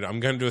also not going to do. I'm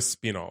going to do a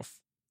spin-off.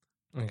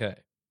 Okay.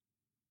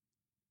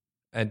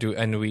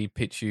 And we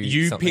pitch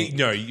you something?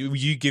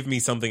 You give me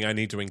something I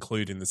need to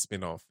include in the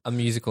spin-off. A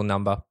musical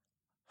number.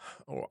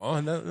 Oh,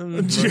 no,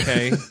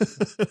 okay.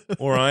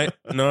 All right.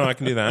 No, I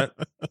can do that.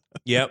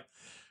 Yep.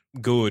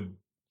 Good.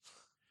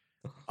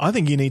 I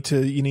think you need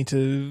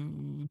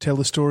to tell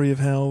the story of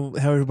how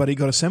everybody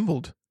got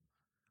assembled,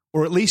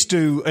 or at least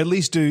do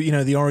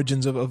the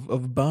origins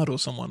of Bud or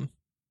someone.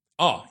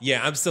 Oh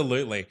yeah,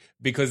 absolutely.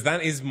 Because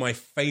that is my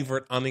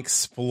favorite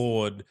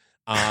unexplored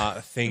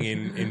thing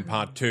in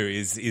part 2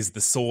 is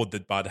the sword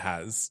that Bud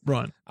has.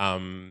 Right.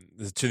 To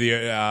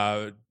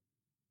the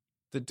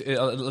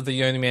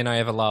only man I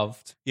ever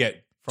loved. yeah,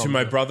 to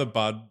my brother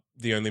Bud,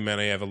 the only man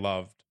I ever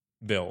loved,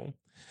 Bill.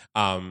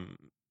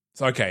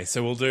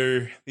 So we'll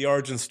do the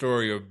origin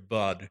story of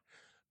Bud.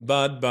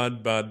 Bud.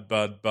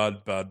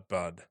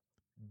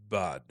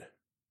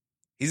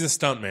 He's a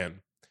stuntman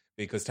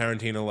because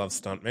Tarantino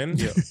loves stuntmen.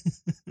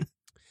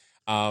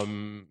 Yeah.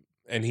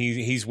 And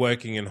he's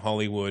working in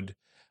Hollywood.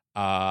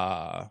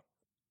 And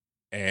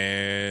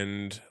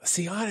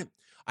see, I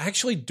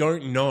actually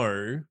don't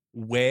know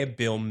where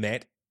Bill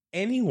met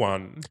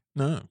anyone.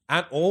 No.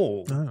 At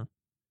all. No.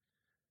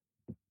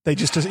 He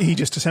just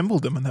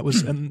assembled them, and that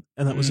was and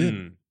that was it.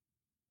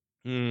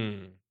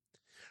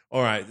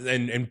 All right,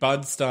 and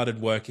Bud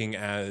started working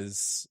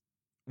as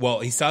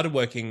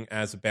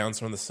a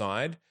bouncer on the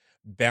side.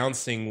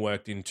 Bouncing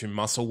worked into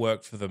muscle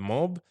work for the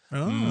mob.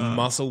 Oh.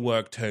 Muscle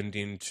work turned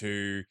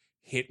into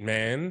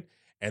hitman,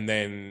 and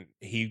then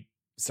he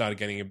started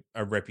getting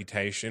a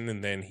reputation,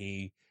 and then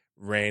he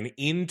ran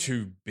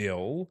into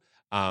Bill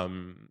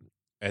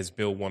as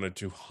Bill wanted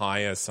to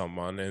hire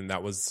someone, and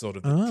that was sort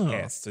of the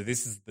test. So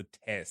this is the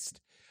test.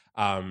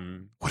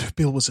 What if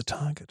Bill was a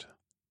target?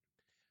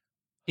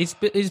 Is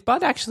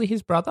Bud actually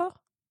his brother?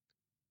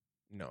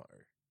 No.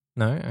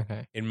 No?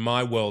 Okay. In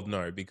my world,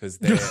 no, because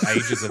their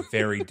ages are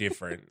very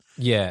different.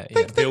 Yeah.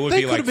 Bill would They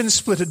be could like have been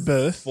split at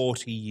birth.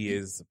 40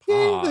 years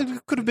Yeah, apart. they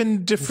could have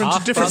been different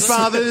Half-brothers?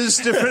 fathers,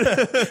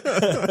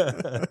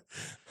 different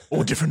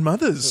or different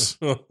mothers.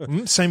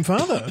 Same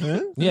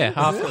father. Yeah,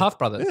 half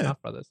brothers. Yeah.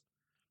 Half brothers.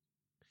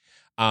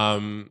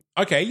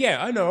 Okay,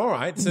 yeah, I know. All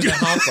right, so they're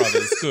half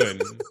brothers.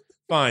 Good,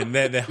 fine.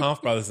 They're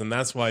half brothers, and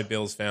that's why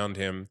Bill's found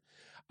him.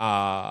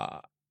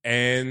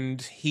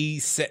 And he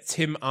sets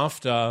him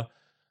after.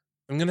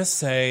 I'm gonna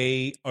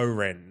say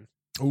Oren.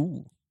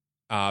 Ooh.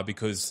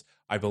 Because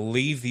I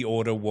believe the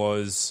order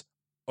was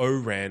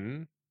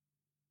Oren,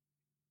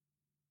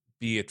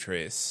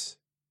 Beatrice,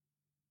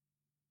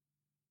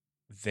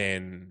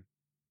 then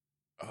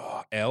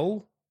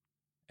L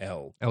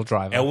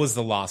Driver. L was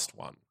the last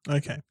one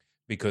Okay.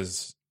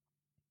 because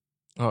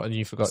Oh, and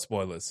you forgot.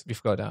 spoilers. You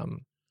forgot.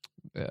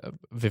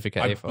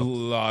 Vivica A.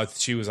 Fox.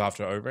 She was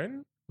after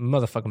Oren.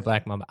 Motherfucking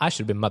black mama. I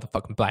should have been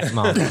motherfucking black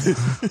mama.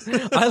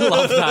 I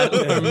love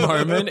that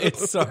moment.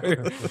 It's so.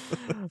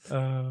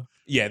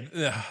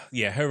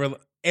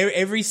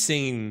 Every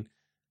scene,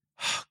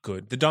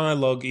 good. The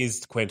dialogue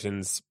is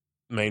Quentin's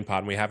main part,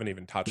 and we haven't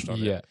even touched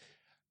on it.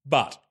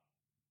 But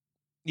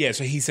yeah,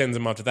 so he sends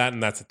him after that,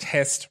 and that's a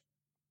test.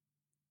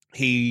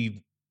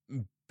 He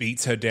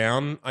beats her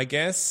down, I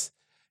guess,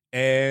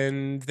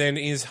 and then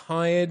is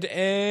hired.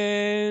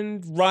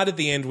 And right at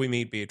the end, we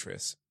meet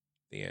Beatrice.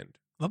 The end.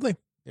 Lovely.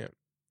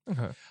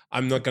 Okay.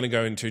 I'm not going to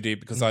go in too deep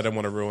because I don't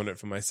want to ruin it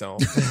for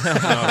myself.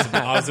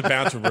 I was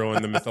about to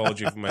ruin the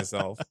mythology for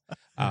myself.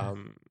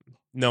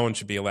 No one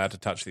should be allowed to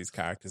touch these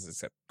characters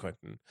except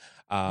Quentin.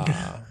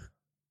 And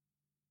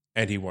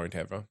he won't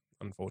ever,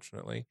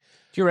 unfortunately.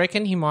 Do you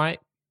reckon he might?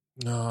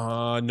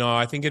 No,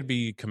 I think it'd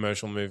be a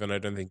commercial move, and I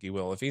don't think he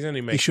will. If he's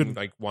only making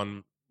like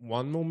one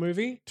more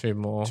movie, Two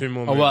more.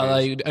 movies.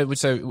 Well,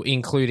 so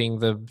including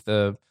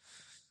the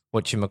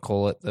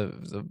whatchamacallit,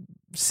 the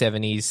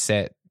 70s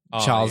set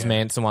Charles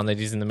Manson one that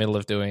he's in the middle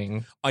of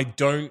doing. I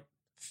don't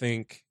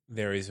think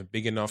there is a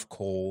big enough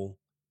call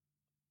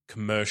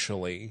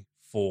commercially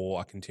for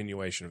a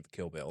continuation of the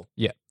Kill Bill.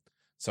 Yeah.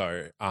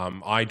 So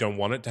I don't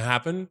want it to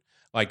happen.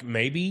 Like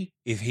maybe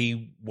if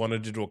he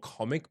wanted to do a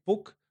comic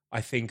book, I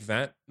think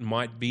that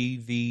might be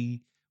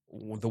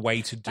the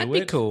way to do That'd it.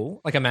 be cool.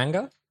 Like a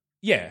manga?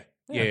 Yeah.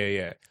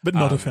 But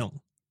not a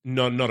film.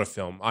 No, not a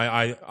film.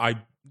 I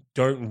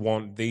don't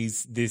want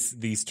these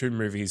two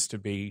movies to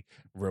be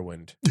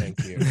ruined. Thank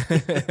you.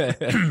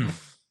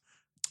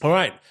 All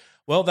right.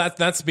 Well,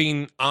 that's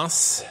been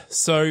us.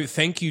 So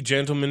thank you,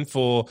 gentlemen,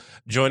 for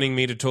joining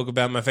me to talk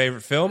about my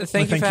favorite film.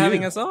 Thank you for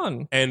having us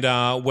on. And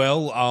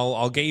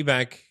I'll get you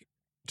back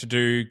to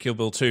do Kill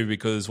Bill 2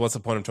 because what's the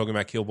point of talking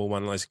about Kill Bill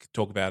 1 unless you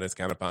talk about its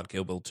counterpart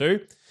Kill Bill 2?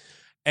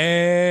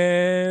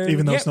 And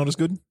Even though it's not as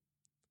good?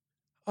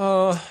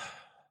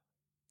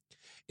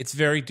 It's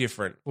very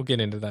different. We'll get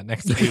into that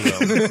next week.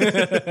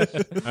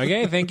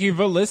 Okay, thank you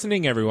for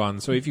listening,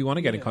 everyone. So if you want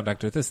to get in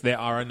contact with us, there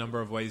are a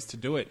number of ways to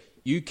do it.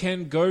 You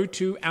can go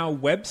to our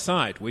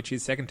website, which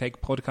is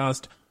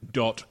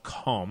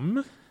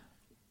secondtakepodcast.com.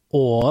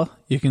 Or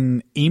you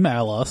can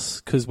email us,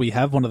 because we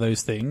have one of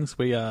those things.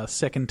 We are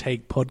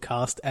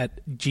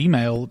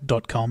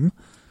secondtakepodcast@gmail.com.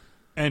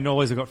 And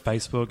always I've got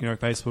Facebook,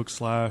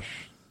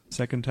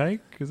 Facebook/Second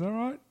Take. Is that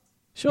right?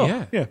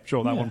 Sure. Yeah.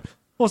 Sure, that one.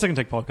 Or Second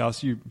Take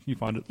Podcast, you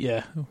find it.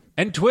 Yeah.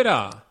 And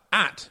Twitter,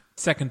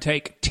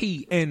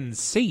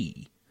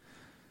 @SecondTakeTNC.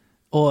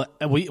 Or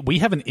we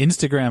have an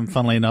Instagram,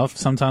 funnily enough.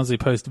 Sometimes we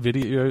post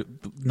video.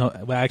 No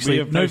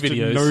posted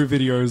videos. No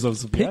videos of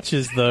some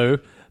Pictures, though,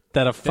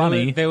 that are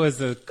funny. There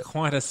was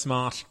quite a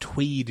smart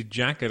tweed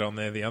jacket on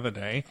there the other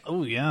day.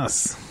 Oh,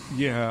 yes.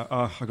 Yeah,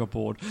 I got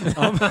bored.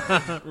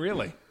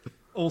 Really?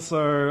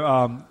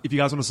 Also, if you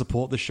guys want to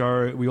support the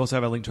show, we also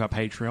have a link to our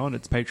Patreon.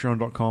 It's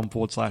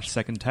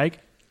patreon.com/Second Take.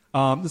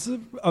 This is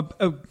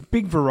a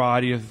big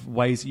variety of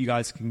ways that you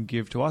guys can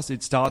give to us.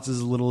 It starts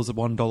as little as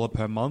 $1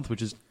 per month,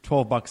 which is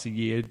 $12 a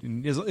year.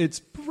 And it's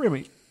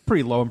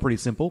pretty low and pretty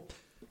simple.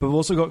 But we've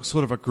also got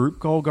sort of a group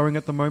goal going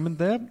at the moment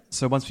there.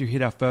 So once we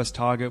hit our first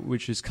target,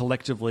 which is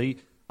collectively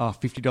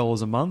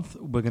 $50 a month,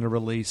 we're going to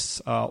release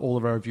all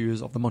of our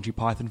reviews of the Monty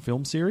Python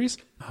film series.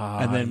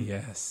 And then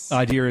yes. the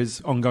idea is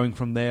ongoing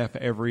from there. For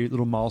every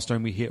little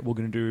milestone we hit, we're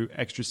going to do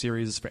extra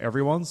series for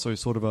everyone. So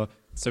sort of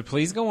So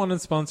please go on and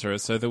sponsor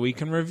us so that we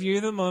can review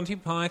the Monty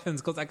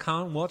Pythons, because I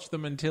can't watch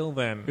them until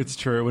then. It's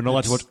true. We're not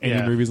allowed to watch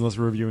any movies unless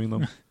we're reviewing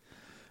them.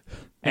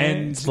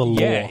 And the law.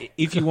 yeah,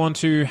 if you want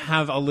to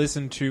have a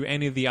listen to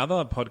any of the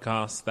other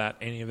podcasts that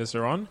any of us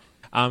are on,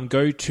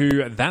 go to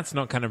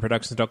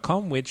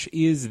that'snotcanonproductions.com, which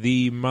is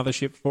the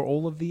mothership for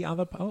all of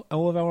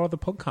our other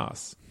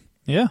podcasts.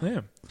 Yeah. Yeah.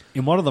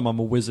 In one of them, I'm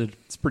a wizard.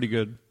 It's pretty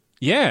good.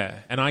 Yeah,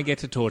 and I get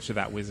to torture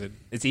that wizard.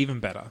 It's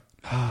even better.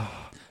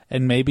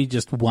 And maybe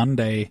just one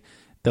day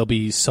there'll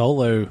be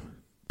solo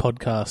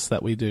podcasts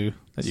that we do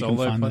that you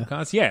Solo can find.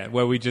 podcasts, yeah,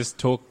 where we just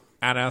talk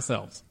at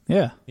ourselves.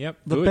 Yeah. Yep.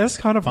 The good. best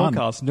kind of Fun.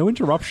 podcast. No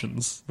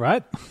interruptions.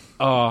 Right?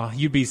 Oh,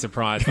 you'd be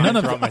surprised. I None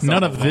interrupt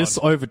myself of a this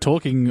lot. over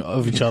talking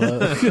of each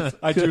other.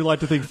 I do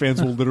like to think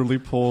fans will literally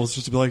pause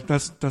just to be like,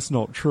 that's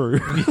not true.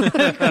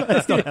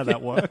 That's not how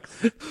that works.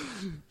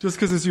 Just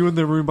because it's you in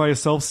the room by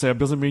yourself, Seb,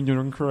 doesn't mean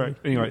you're incorrect.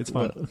 Anyway, it's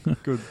fine.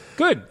 Good.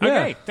 Good. Yeah.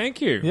 Okay. Thank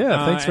you.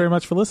 Yeah, thanks very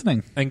much for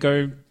listening. And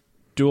go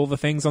do all the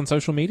things on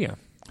social media.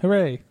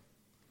 Hooray.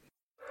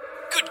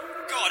 Good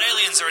God,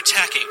 aliens are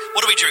attacking.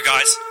 What do we do,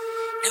 guys?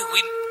 No,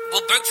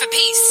 we'll broke for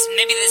peace.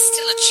 Maybe there's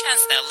still a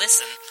chance they'll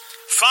listen.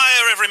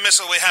 Fire every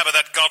missile we have at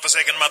that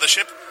godforsaken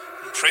mothership,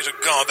 and pray to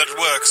God that it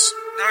works.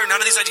 No, none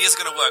of these ideas are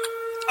going to work.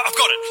 I've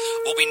got it.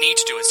 What we need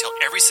to do is tell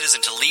every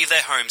citizen to leave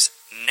their homes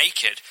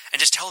naked and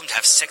just tell them to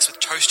have sex with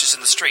toasters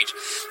in the street.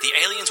 The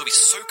aliens will be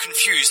so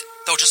confused,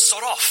 they'll just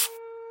sod off.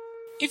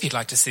 If you'd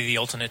like to see the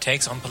alternate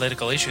takes on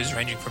political issues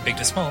ranging from big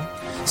to small,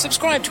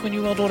 subscribe to A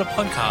New World Order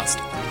podcast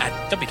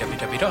at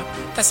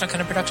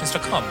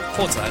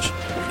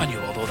www.that'snotcanonproductions.com/A New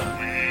World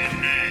Order.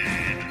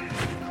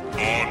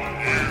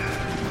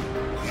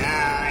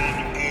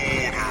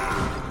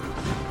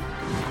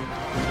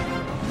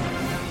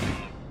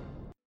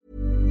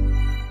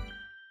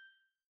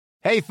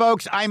 Hey,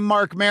 folks, I'm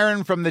Mark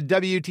Maron from the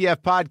WTF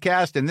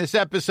Podcast, and this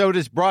episode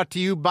is brought to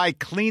you by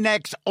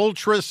Kleenex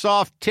Ultra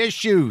Soft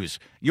Tissues,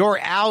 your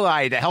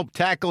ally to help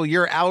tackle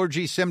your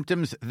allergy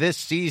symptoms this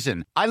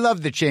season. I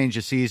love the change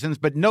of seasons,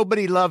 but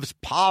nobody loves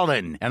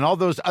pollen and all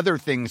those other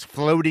things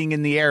floating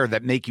in the air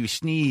that make you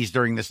sneeze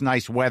during this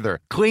nice weather.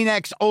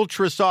 Kleenex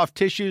Ultra Soft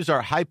Tissues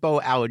are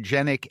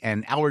hypoallergenic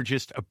and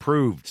allergist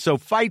approved, so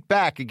fight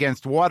back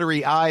against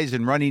watery eyes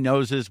and runny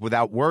noses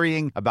without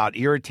worrying about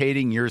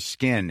irritating your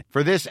skin.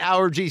 For this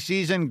allergy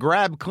season,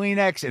 grab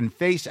Kleenex and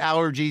face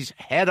allergies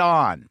head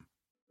on.